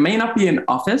moment. So they may not be in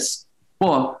office,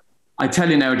 but I tell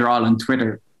you now, they're all on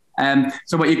Twitter.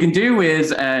 So what you can do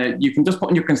is you can just put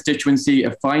in your constituency,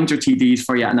 it finds your TDs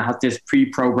for you, and it has this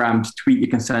pre-programmed tweet you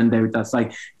can send out that's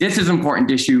like, this is an important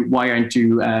issue, why aren't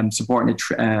you supporting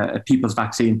a people's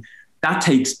vaccine? That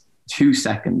takes 2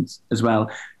 seconds as well.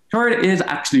 Third is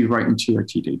actually writing to your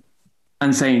TD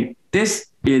and saying, this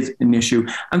is an issue.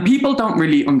 And people don't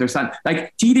really understand,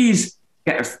 like TDs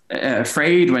get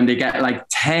afraid when they get like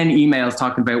 10 emails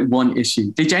talking about one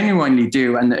issue. They genuinely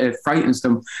do, and it frightens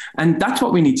them. And that's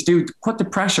what we need to do, to put the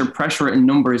pressure in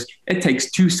numbers. It takes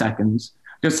 2 seconds.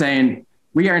 Just saying,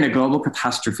 we are in a global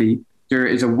catastrophe. There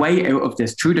is a way out of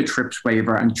this through the TRIPS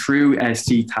waiver and through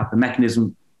CTAP, a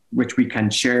mechanism which we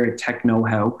can share tech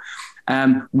know-how.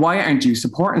 Why aren't you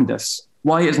supporting this?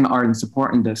 Why isn't Ireland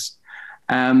supporting this?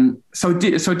 So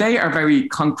they are very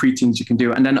concrete things you can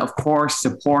do. And then, of course,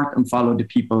 support and follow the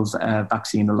People's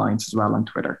Vaccine Alliance as well on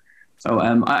Twitter. So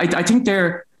I think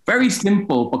they're very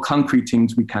simple but concrete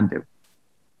things we can do.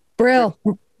 Brill.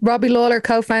 Robbie Lawler,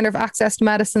 co-founder of Access to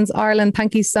Medicines Ireland,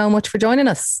 thank you so much for joining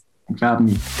us. Thanks for having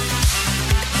me.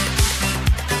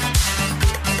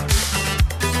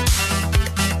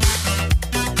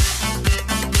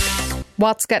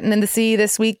 What's getting in the sea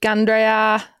this week,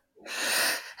 Andrea?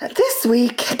 This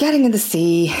week, getting in the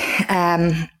sea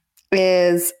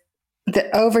is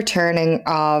the overturning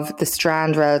of the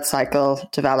Strand Road cycle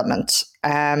development.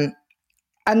 And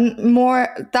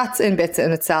more, that's in bits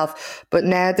in itself, but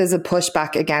now there's a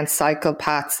pushback against cycle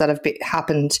paths that have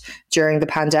happened during the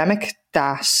pandemic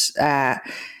that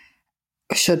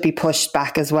should be pushed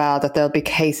back as well, that there'll be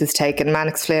cases taken.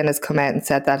 Mannix Flynn has come out and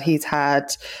said that he's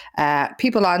had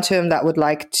people onto him that would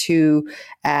like to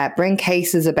bring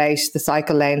cases about the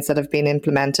cycle lanes that have been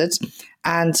implemented.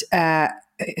 And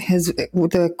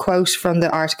the quote from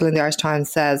the article in the Irish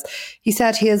Times says, he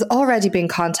said he has already been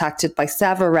contacted by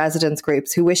several residents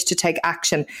groups who wish to take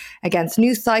action against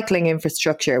new cycling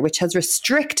infrastructure, which has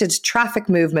restricted traffic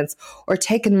movements or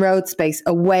taken road space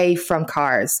away from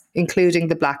cars, including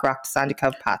the Blackrock to Sandy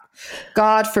Cove path.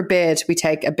 God forbid we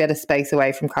take a bit of space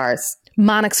away from cars.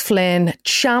 Mannix Flynn,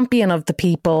 champion of the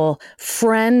people,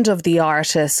 friend of the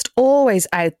artist, always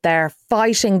out there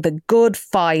fighting the good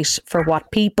fight for what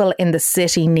people in the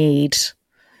city need.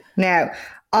 Now,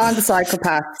 on the cycle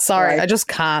path. Sorry, right. I just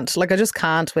can't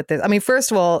with this. I mean,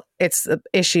 first of all, it's an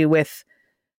issue with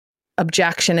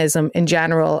objectionism in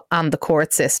general and the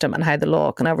court system and how the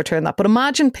law can overturn that. But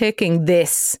imagine picking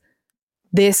this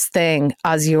thing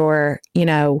as your,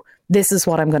 this is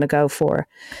what I'm going to go for.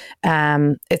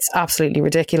 It's absolutely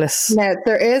ridiculous. Now,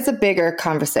 there is a bigger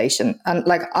conversation. And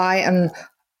I am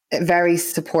very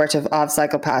supportive of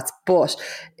cyclopaths. But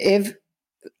if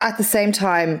at the same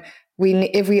time,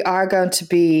 if we are going to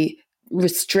be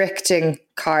restricting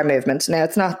car movement, now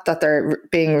it's not that they're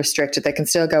being restricted, they can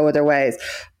still go other ways,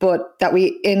 but that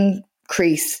we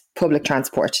increase public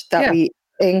transport, that we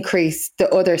increase the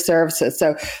other services.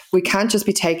 So we can't just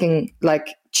be taking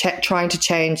trying to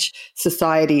change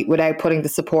society without putting the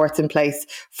supports in place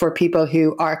for people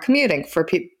who are commuting, for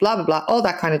people, blah, blah, blah, all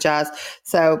that kind of jazz.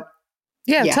 So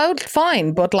yeah. Totally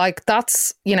fine. But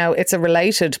that's, it's a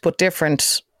related but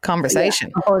different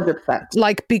conversation. Yeah,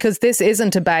 100%. Because this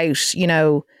isn't about,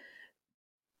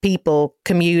 people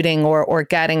commuting or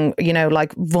getting,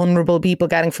 vulnerable people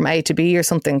getting from A to B or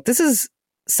something. This is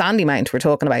Sandymount we're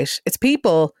talking about. It's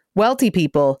people, wealthy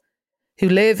people, who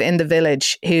live in the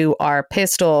village who are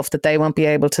pissed off that they won't be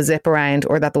able to zip around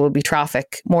or that there will be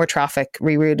more traffic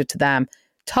rerouted to them.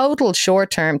 Total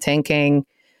short-term thinking.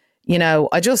 We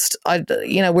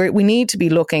need to be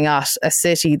looking at a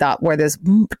city where there's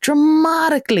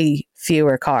dramatically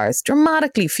fewer cars,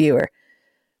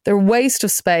 They're waste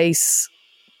of space.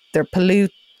 They're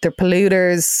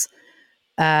polluters.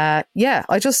 I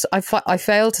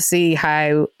fail to see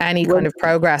how any kind of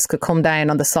progress could come down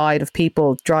on the side of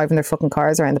people driving their fucking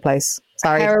cars around the place.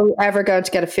 Sorry. How are we ever going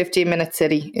to get a 15-minute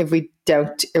city if we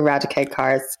don't eradicate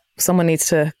cars? Someone needs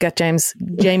to get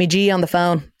Jamie G on the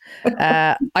phone.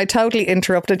 I totally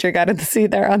interrupted your get in the sea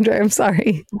there, Andre. I'm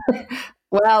sorry.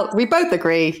 Well, we both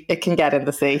agree it can get in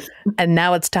the sea. And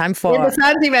now it's time for... In the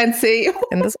Sandy Sea.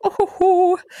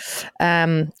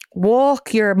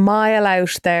 Walk your mile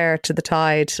out there to the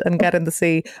tide and get in the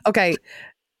sea. Okay,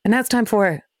 and now it's time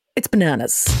for It's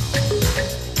Bananas.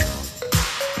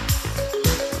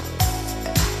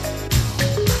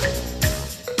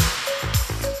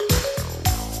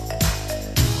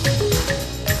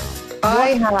 I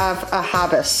have a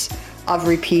habit of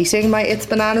repeating my It's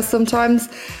Bananas sometimes.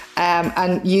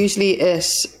 And usually it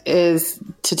is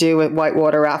to do with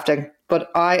whitewater rafting. But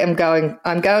I'm going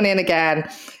in again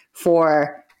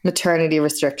for maternity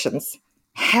restrictions.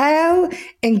 How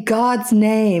in God's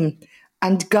name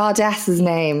and Goddess's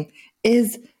name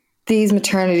is these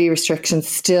maternity restrictions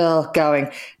still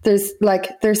going? There's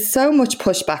so much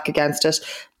pushback against it,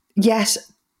 yet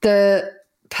the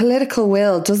political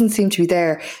will doesn't seem to be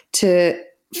there to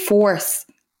force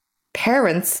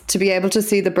parents to be able to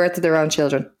see the birth of their own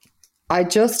children. I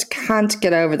just can't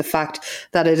get over the fact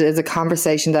that it is a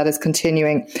conversation that is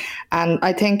continuing. And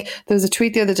I think there was a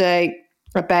tweet the other day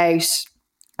about,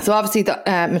 so obviously the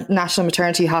National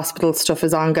Maternity Hospital stuff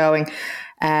is ongoing.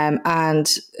 And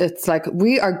it's like,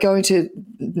 we are going to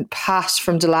pass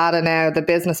from Dalada now. The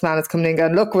businessman is coming in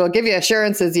going, look, we'll give you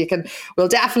assurances. We'll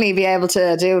definitely be able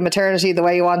to do maternity the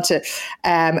way you want to.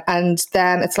 And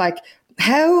then it's like,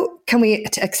 how can we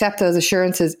accept those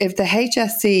assurances if the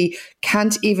HSC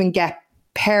can't even get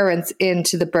parents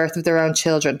into the birth of their own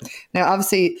children? Now,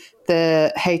 obviously,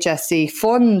 the HSC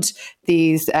fund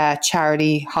these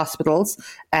charity hospitals,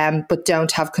 but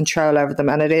don't have control over them.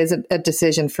 And it is a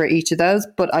decision for each of those.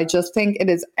 But I just think it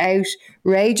is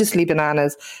outrageously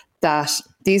bananas that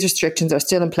these restrictions are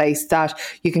still in place, that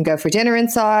you can go for dinner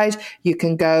inside, you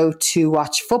can go to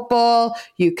watch football,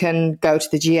 you can go to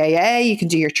the GAA, you can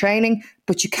do your training,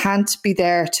 but you can't be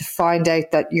there to find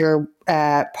out that your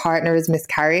partner is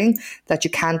miscarrying, that you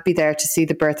can't be there to see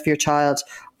the birth of your child.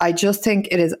 I just think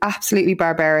it is absolutely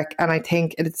barbaric, and I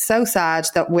think it is so sad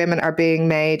that women are being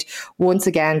made once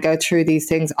again go through these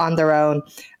things on their own,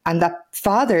 and that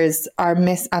fathers are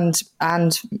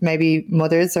and maybe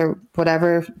mothers or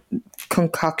whatever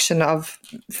concoction of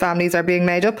families are being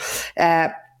made up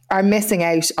are missing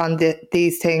out on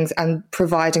these things and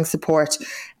providing support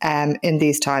in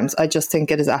these times. I just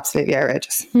think it is absolutely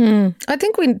outrageous. I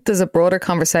think there's a broader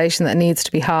conversation that needs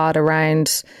to be had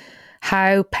around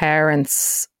how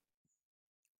parents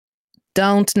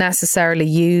don't necessarily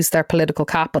use their political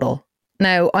capital.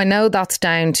 Now, I know that's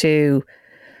down to,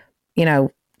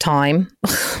 time,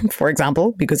 for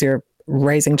example, because you're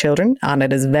raising children and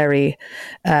it is very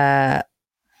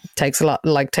takes a lot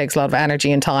of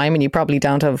energy and time, and you probably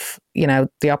don't have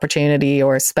the opportunity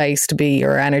or space to be,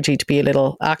 or energy to be, a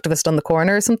little activist on the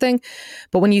corner or something.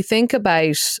 But when you think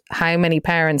about how many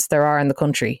parents there are in the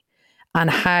country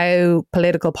and how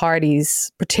political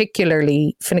parties,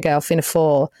 particularly Fine Gael, Fianna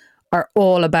Fáil, are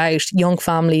all about young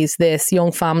families this,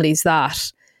 young families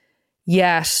that,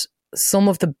 yet some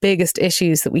of the biggest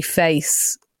issues that we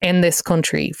face in this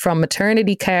country, from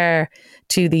maternity care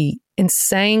to the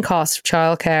insane cost of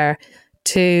childcare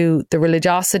to the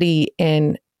religiosity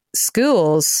in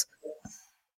schools,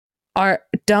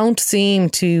 don't seem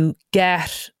to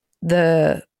get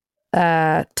the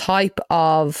type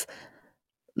of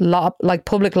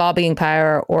public lobbying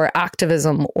power or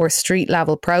activism or street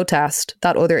level protest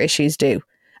that other issues do.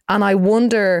 And I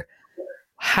wonder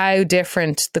how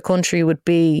different the country would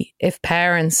be if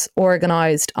parents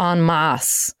organised en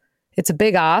masse. It's a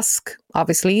big ask,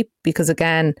 obviously, because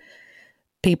again,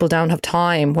 people don't have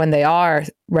time when they are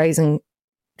raising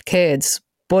kids.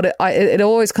 But it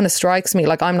always kind of strikes me,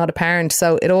 like, I'm not a parent,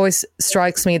 so it always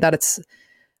strikes me that it's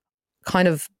kind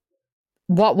of,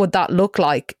 what would that look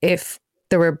like if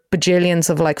there were bajillions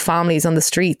of families on the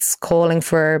streets calling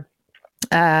for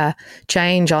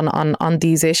change on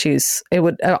these issues? It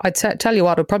would, I'd tell you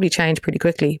what, it would probably change pretty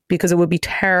quickly, because it would be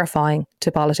terrifying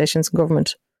to politicians and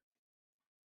government.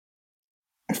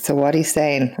 So what he's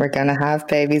saying, we're going to have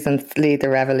babies and lead the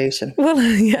revolution. Well,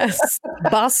 yes,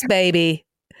 boss baby.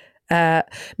 No,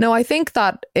 I think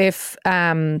that if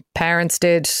parents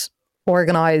did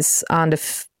organise, and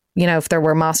if there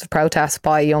were massive protests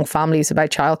by young families about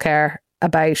childcare,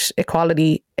 about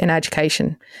equality in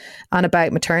education, and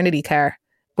about maternity care,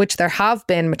 which there have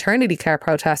been maternity care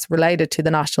protests related to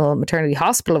the National Maternity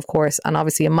Hospital, of course, and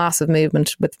obviously a massive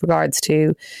movement with regards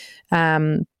to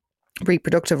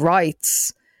reproductive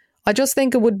rights. I just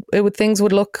think things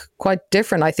would look quite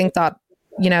different. I think that,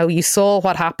 you saw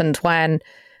what happened when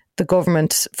the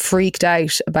government freaked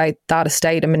out about that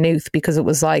estate in Maynooth, because it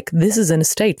was like, this is an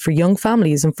estate for young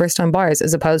families and first time buyers,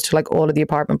 as opposed to like all of the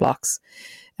apartment blocks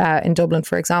in Dublin,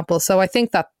 for example. So I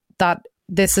think that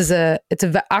this is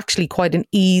actually quite an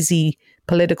easy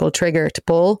political trigger to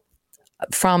pull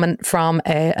from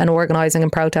an organising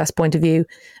and protest point of view.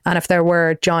 And if there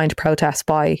were giant protests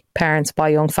by parents, by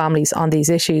young families on these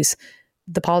issues,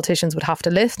 the politicians would have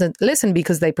to listen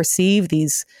because they perceive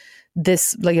this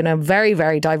very,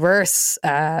 very diverse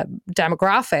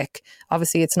demographic.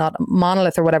 Obviously, it's not a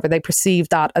monolith or whatever. They perceive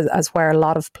that as where a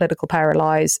lot of political power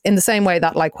lies, in the same way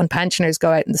that like when pensioners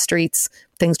go out in the streets,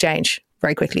 things change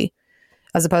very quickly,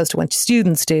 as opposed to when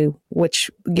students do,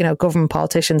 which, government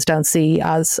politicians don't see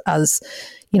as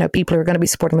people who are going to be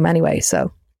supporting them anyway.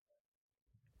 So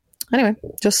anyway,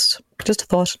 just a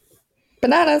thought.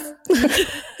 Bananas.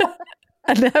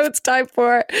 And now it's time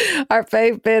for our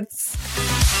fave bits.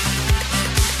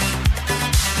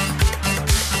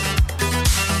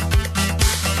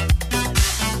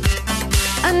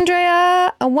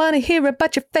 Andrea, I want to hear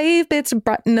about your fave bits and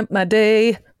brighten up my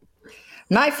day.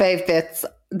 My fave bits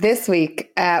this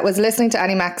week was listening to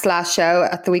Annie Mac's last show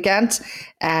at the weekend.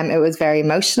 It was very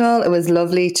emotional. It was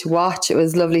lovely to watch. It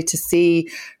was lovely to see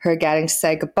her getting to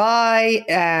say goodbye.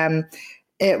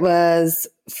 It was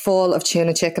full of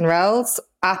tuna chicken rolls,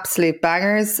 absolute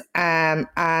bangers.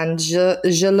 And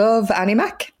je love Annie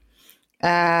Mac.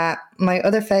 My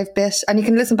other fave bit, and you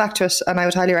can listen back to it, and I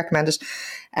would highly recommend it.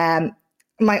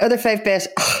 My other fave bit,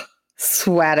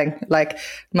 sweating. Like,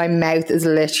 my mouth is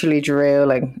literally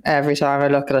drooling every time I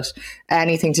look at it.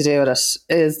 Anything to do with it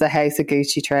is the House of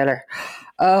Gucci trailer.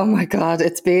 Oh my God,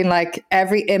 it's been like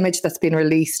every image that's been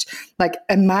released. Like,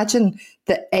 imagine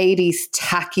the 80s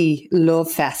tacky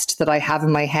love fest that I have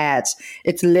in my head.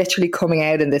 It's literally coming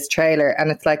out in this trailer, and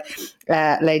it's like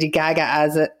Lady Gaga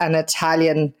as an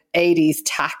Italian 80s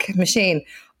tack machine.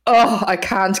 Oh, I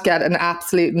can't get an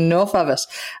absolute enough of it.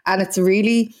 And it's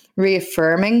really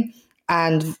reaffirming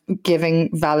and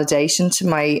giving validation to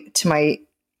my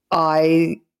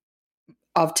eye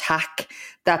of tack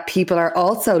that people are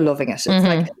also loving it. It's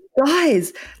like,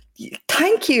 guys,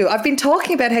 thank you. I've been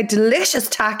talking about how delicious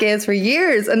tack is for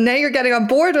years, and now you're getting on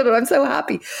board with it. I'm so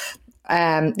happy.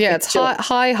 It's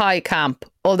high camp,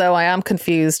 although I am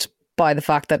confused by the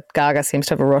fact that Gaga seems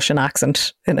to have a Russian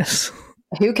accent in it.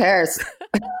 Who cares?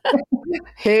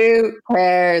 Who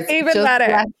cares? Even just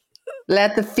better.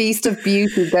 Let the feast of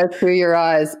beauty go through your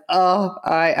eyes. Oh,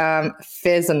 I am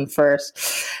fizzing for it.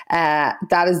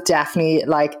 That is definitely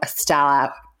like a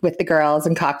style with the girls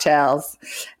and cocktails.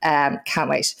 Can't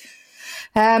wait.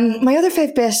 My other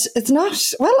fave bit, it's not,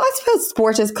 well, I suppose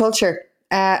sport is culture.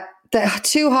 The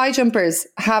two high jumpers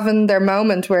having their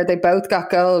moment where they both got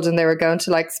gold and they were going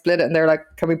to like split it, and they're like,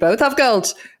 can we both have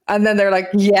gold? And then they're like,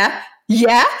 yeah.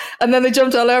 And then they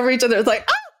jumped all over each other. It's like,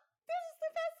 this is the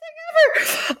best thing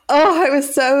ever. Oh,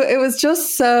 it was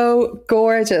just so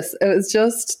gorgeous. It was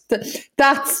just,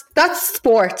 that's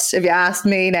sport. If you ask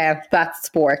me now, that's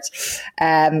sport.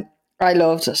 I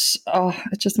loved it. Oh,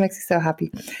 it just makes me so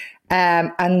happy.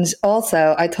 And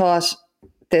also I thought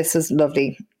this was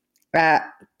lovely.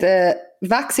 The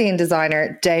vaccine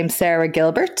designer, Dame Sarah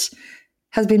Gilbert,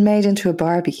 has been made into a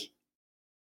Barbie.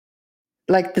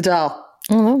 Like the doll.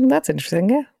 Oh, that's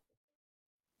interesting. Yeah,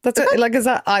 that's it. Like, is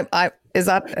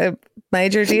that a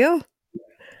major deal?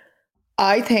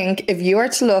 I think if you were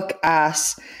to look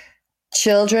at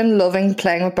children loving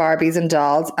playing with Barbies and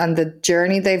dolls, and the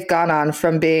journey they've gone on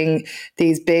from being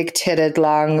these big-titted,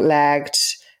 long-legged,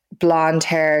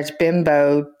 blonde-haired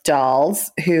bimbo dolls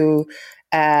who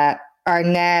are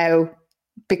now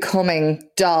becoming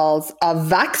dolls of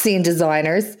vaccine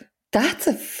designers, that's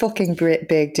a fucking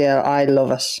big deal. I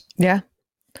love it. Yeah.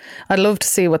 I'd love to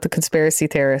see what the conspiracy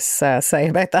theorists say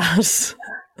about that.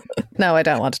 No, I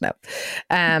don't want to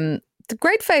know. The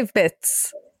great fave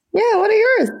bits. Yeah, what are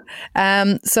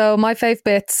yours? So my fave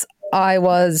bits, I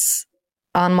was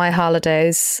on my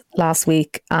holidays last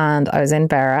week and I was in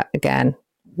Beara again.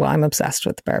 Well, I'm obsessed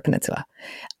with the Beara Peninsula.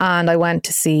 And I went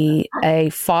to see a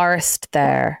forest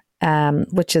there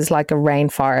which is like a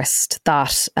rainforest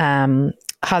that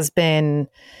has been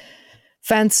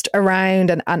fenced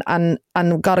around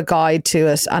and got a guide to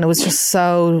it, and it was just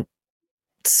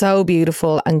so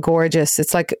beautiful and gorgeous.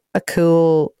 It's like a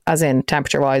cool, as in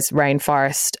temperature wise,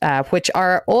 rainforest, which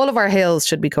all of our hills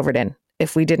should be covered in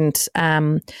if we didn't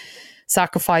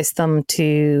sacrifice them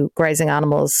to grazing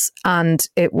animals. And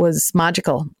it was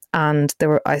magical. And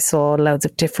I saw loads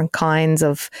of different kinds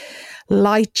of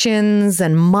lichens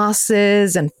and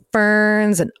mosses and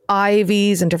ferns and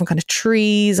ivies and different kind of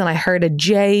trees. And I heard a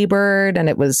jaybird, and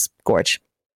it was gorgeous.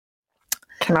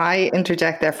 Can I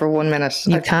interject there for 1 minute?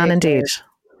 You can indeed.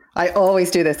 I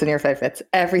always do this in Your Favourites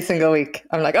every single week.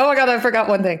 I'm like, oh my God, I forgot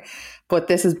one thing. But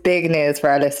this is big news for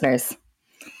our listeners.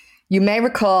 You may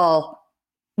recall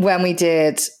when we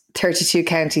did 32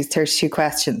 counties, 32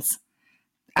 questions,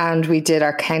 and we did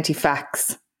our county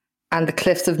facts, and the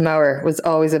Cliffs of Moher was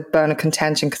always a bone of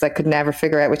contention because I could never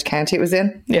figure out which county it was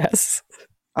in. Yes.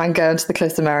 I'm going to the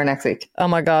Cliffs of Moher next week. Oh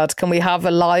my God. Can we have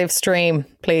a live stream,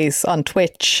 please, on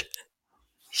Twitch?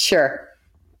 Sure.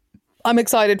 I'm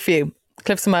excited for you.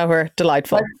 Cliffs of Moher,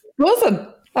 delightful. Listen,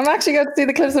 I'm actually going to see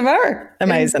the Cliffs of Moher.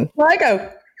 Amazing. Sligo.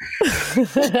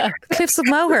 Cliffs of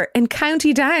Moher in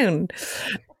County Down.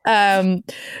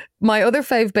 My other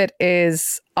fave bit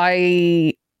is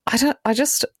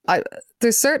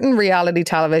there's certain reality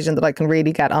television that I can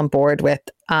really get on board with,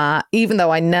 even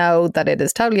though I know that it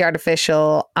is totally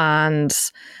artificial and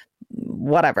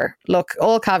whatever. Look,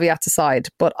 all caveats aside,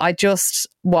 but I just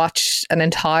watched an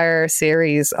entire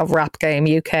series of Rap Game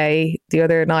UK the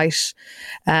other night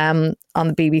on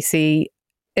the BBC.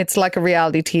 It's like a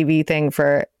reality TV thing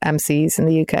for MCs in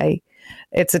the UK.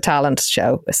 It's a talent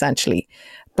show, essentially.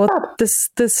 But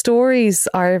the stories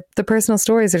the personal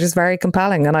stories are just very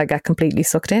compelling, and I get completely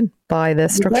sucked in by the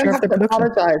structure of the production.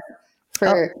 Apologize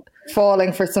for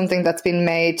falling for something that's been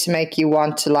made to make you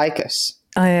want to like it.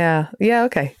 Oh, yeah. Yeah,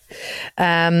 okay.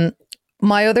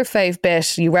 My other fave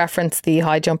bit, you referenced the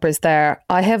high jumpers there.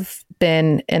 I have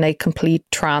been in a complete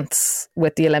trance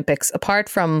with the Olympics. Apart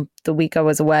from the week I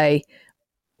was away,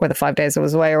 or the 5 days I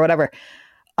was away or whatever,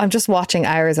 I'm just watching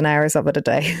hours and hours of it a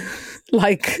day.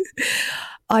 Like,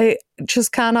 I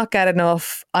just cannot get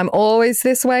enough. I'm always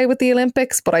this way with the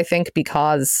Olympics, but I think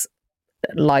because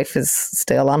life is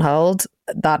still on hold,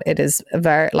 that it is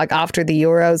very, like, after the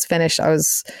Euros finished, I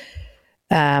was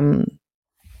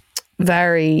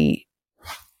very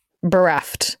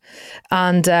bereft.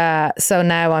 And so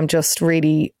now I'm just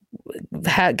really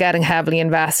getting heavily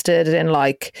invested in,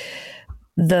 like,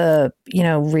 the, you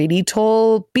know, really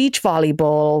tall beach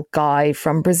volleyball guy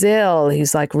from Brazil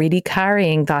who's like really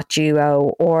carrying that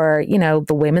duo, or, you know,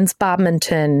 the women's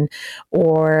badminton,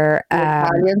 or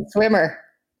Italian swimmer.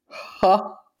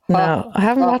 No, I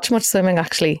haven't watched much swimming,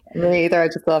 actually. Me either. I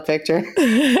just saw a picture.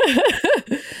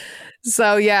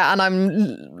 So yeah, and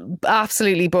I'm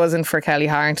absolutely buzzing for Kelly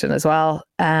Harrington as well.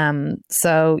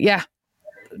 So yeah,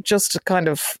 just kind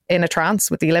of in a trance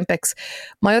with the Olympics.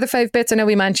 My other fave bits, I know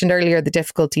we mentioned earlier the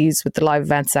difficulties with the live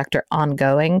event sector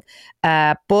ongoing,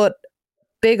 but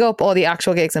big up all the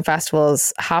actual gigs and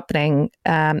festivals happening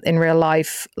in real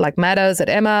life, like Meadows at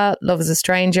Imma, Love is a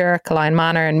Stranger, Killeen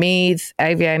Manor in Meath,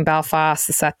 AVA in Belfast,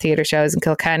 the Set Theatre shows in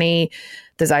Kilkenny,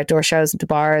 there's outdoor shows in the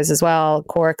bars as well,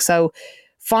 Cork. So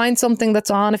find something that's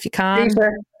on if you can.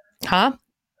 Scooter. Huh?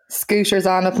 Scooter's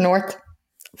on up north.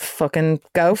 Fucking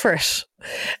go for it.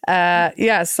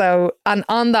 Yeah, so, and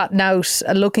on that note,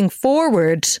 looking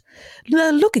forward to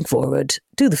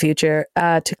the future,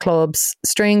 to clubs.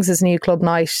 Strings is new club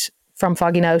night from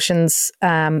Foggy Notions,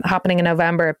 happening in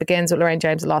November. It begins with Lorraine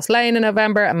James at Lost Lane in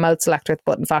November, and Mode Selector at the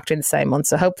Button Factory in the same month,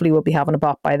 so hopefully we'll be having a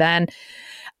bop by then.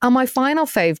 And my final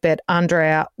fave bit,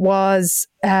 Andrea, was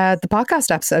the podcast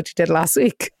episode you did last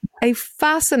week. A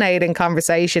fascinating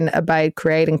conversation about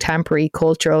creating temporary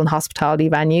cultural and hospitality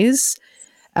venues,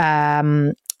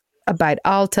 about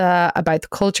Alta, about the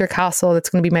Culture Castle that's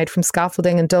going to be made from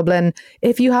scaffolding in Dublin.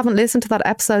 If you haven't listened to that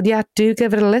episode yet, do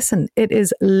give it a listen. It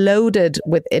is loaded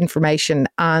with information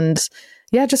and,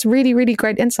 yeah, just really, really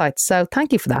great insights. So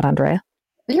thank you for that, Andrea.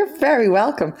 You're very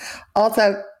welcome.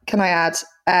 Also, can I add,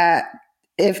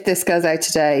 if this goes out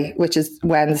today, which is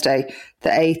Wednesday, the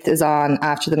 8th is on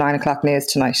after the 9 o'clock news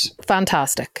tonight.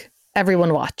 Fantastic.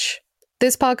 Everyone watch.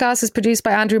 This podcast is produced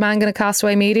by Andrew Mangan at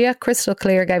Castaway Media. Crystal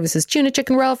Clear gave us his tuna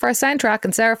chicken roll for our soundtrack,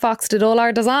 and Sarah Fox did all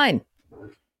our design.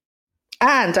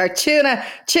 And our tuna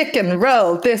chicken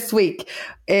roll this week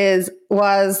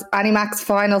was Annie Mac's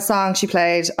final song she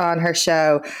played on her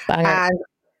show. Banger. And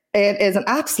it is an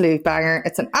absolute banger.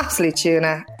 It's an absolute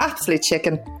tuna, absolute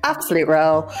chicken, absolute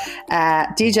roll.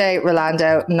 DJ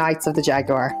Rolando, Knights of the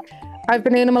Jaguar. I've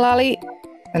been Una Mullally.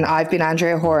 And I've been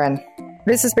Andrea Horan.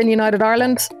 This has been United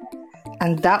Ireland.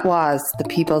 And that was the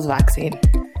People's Vaccine.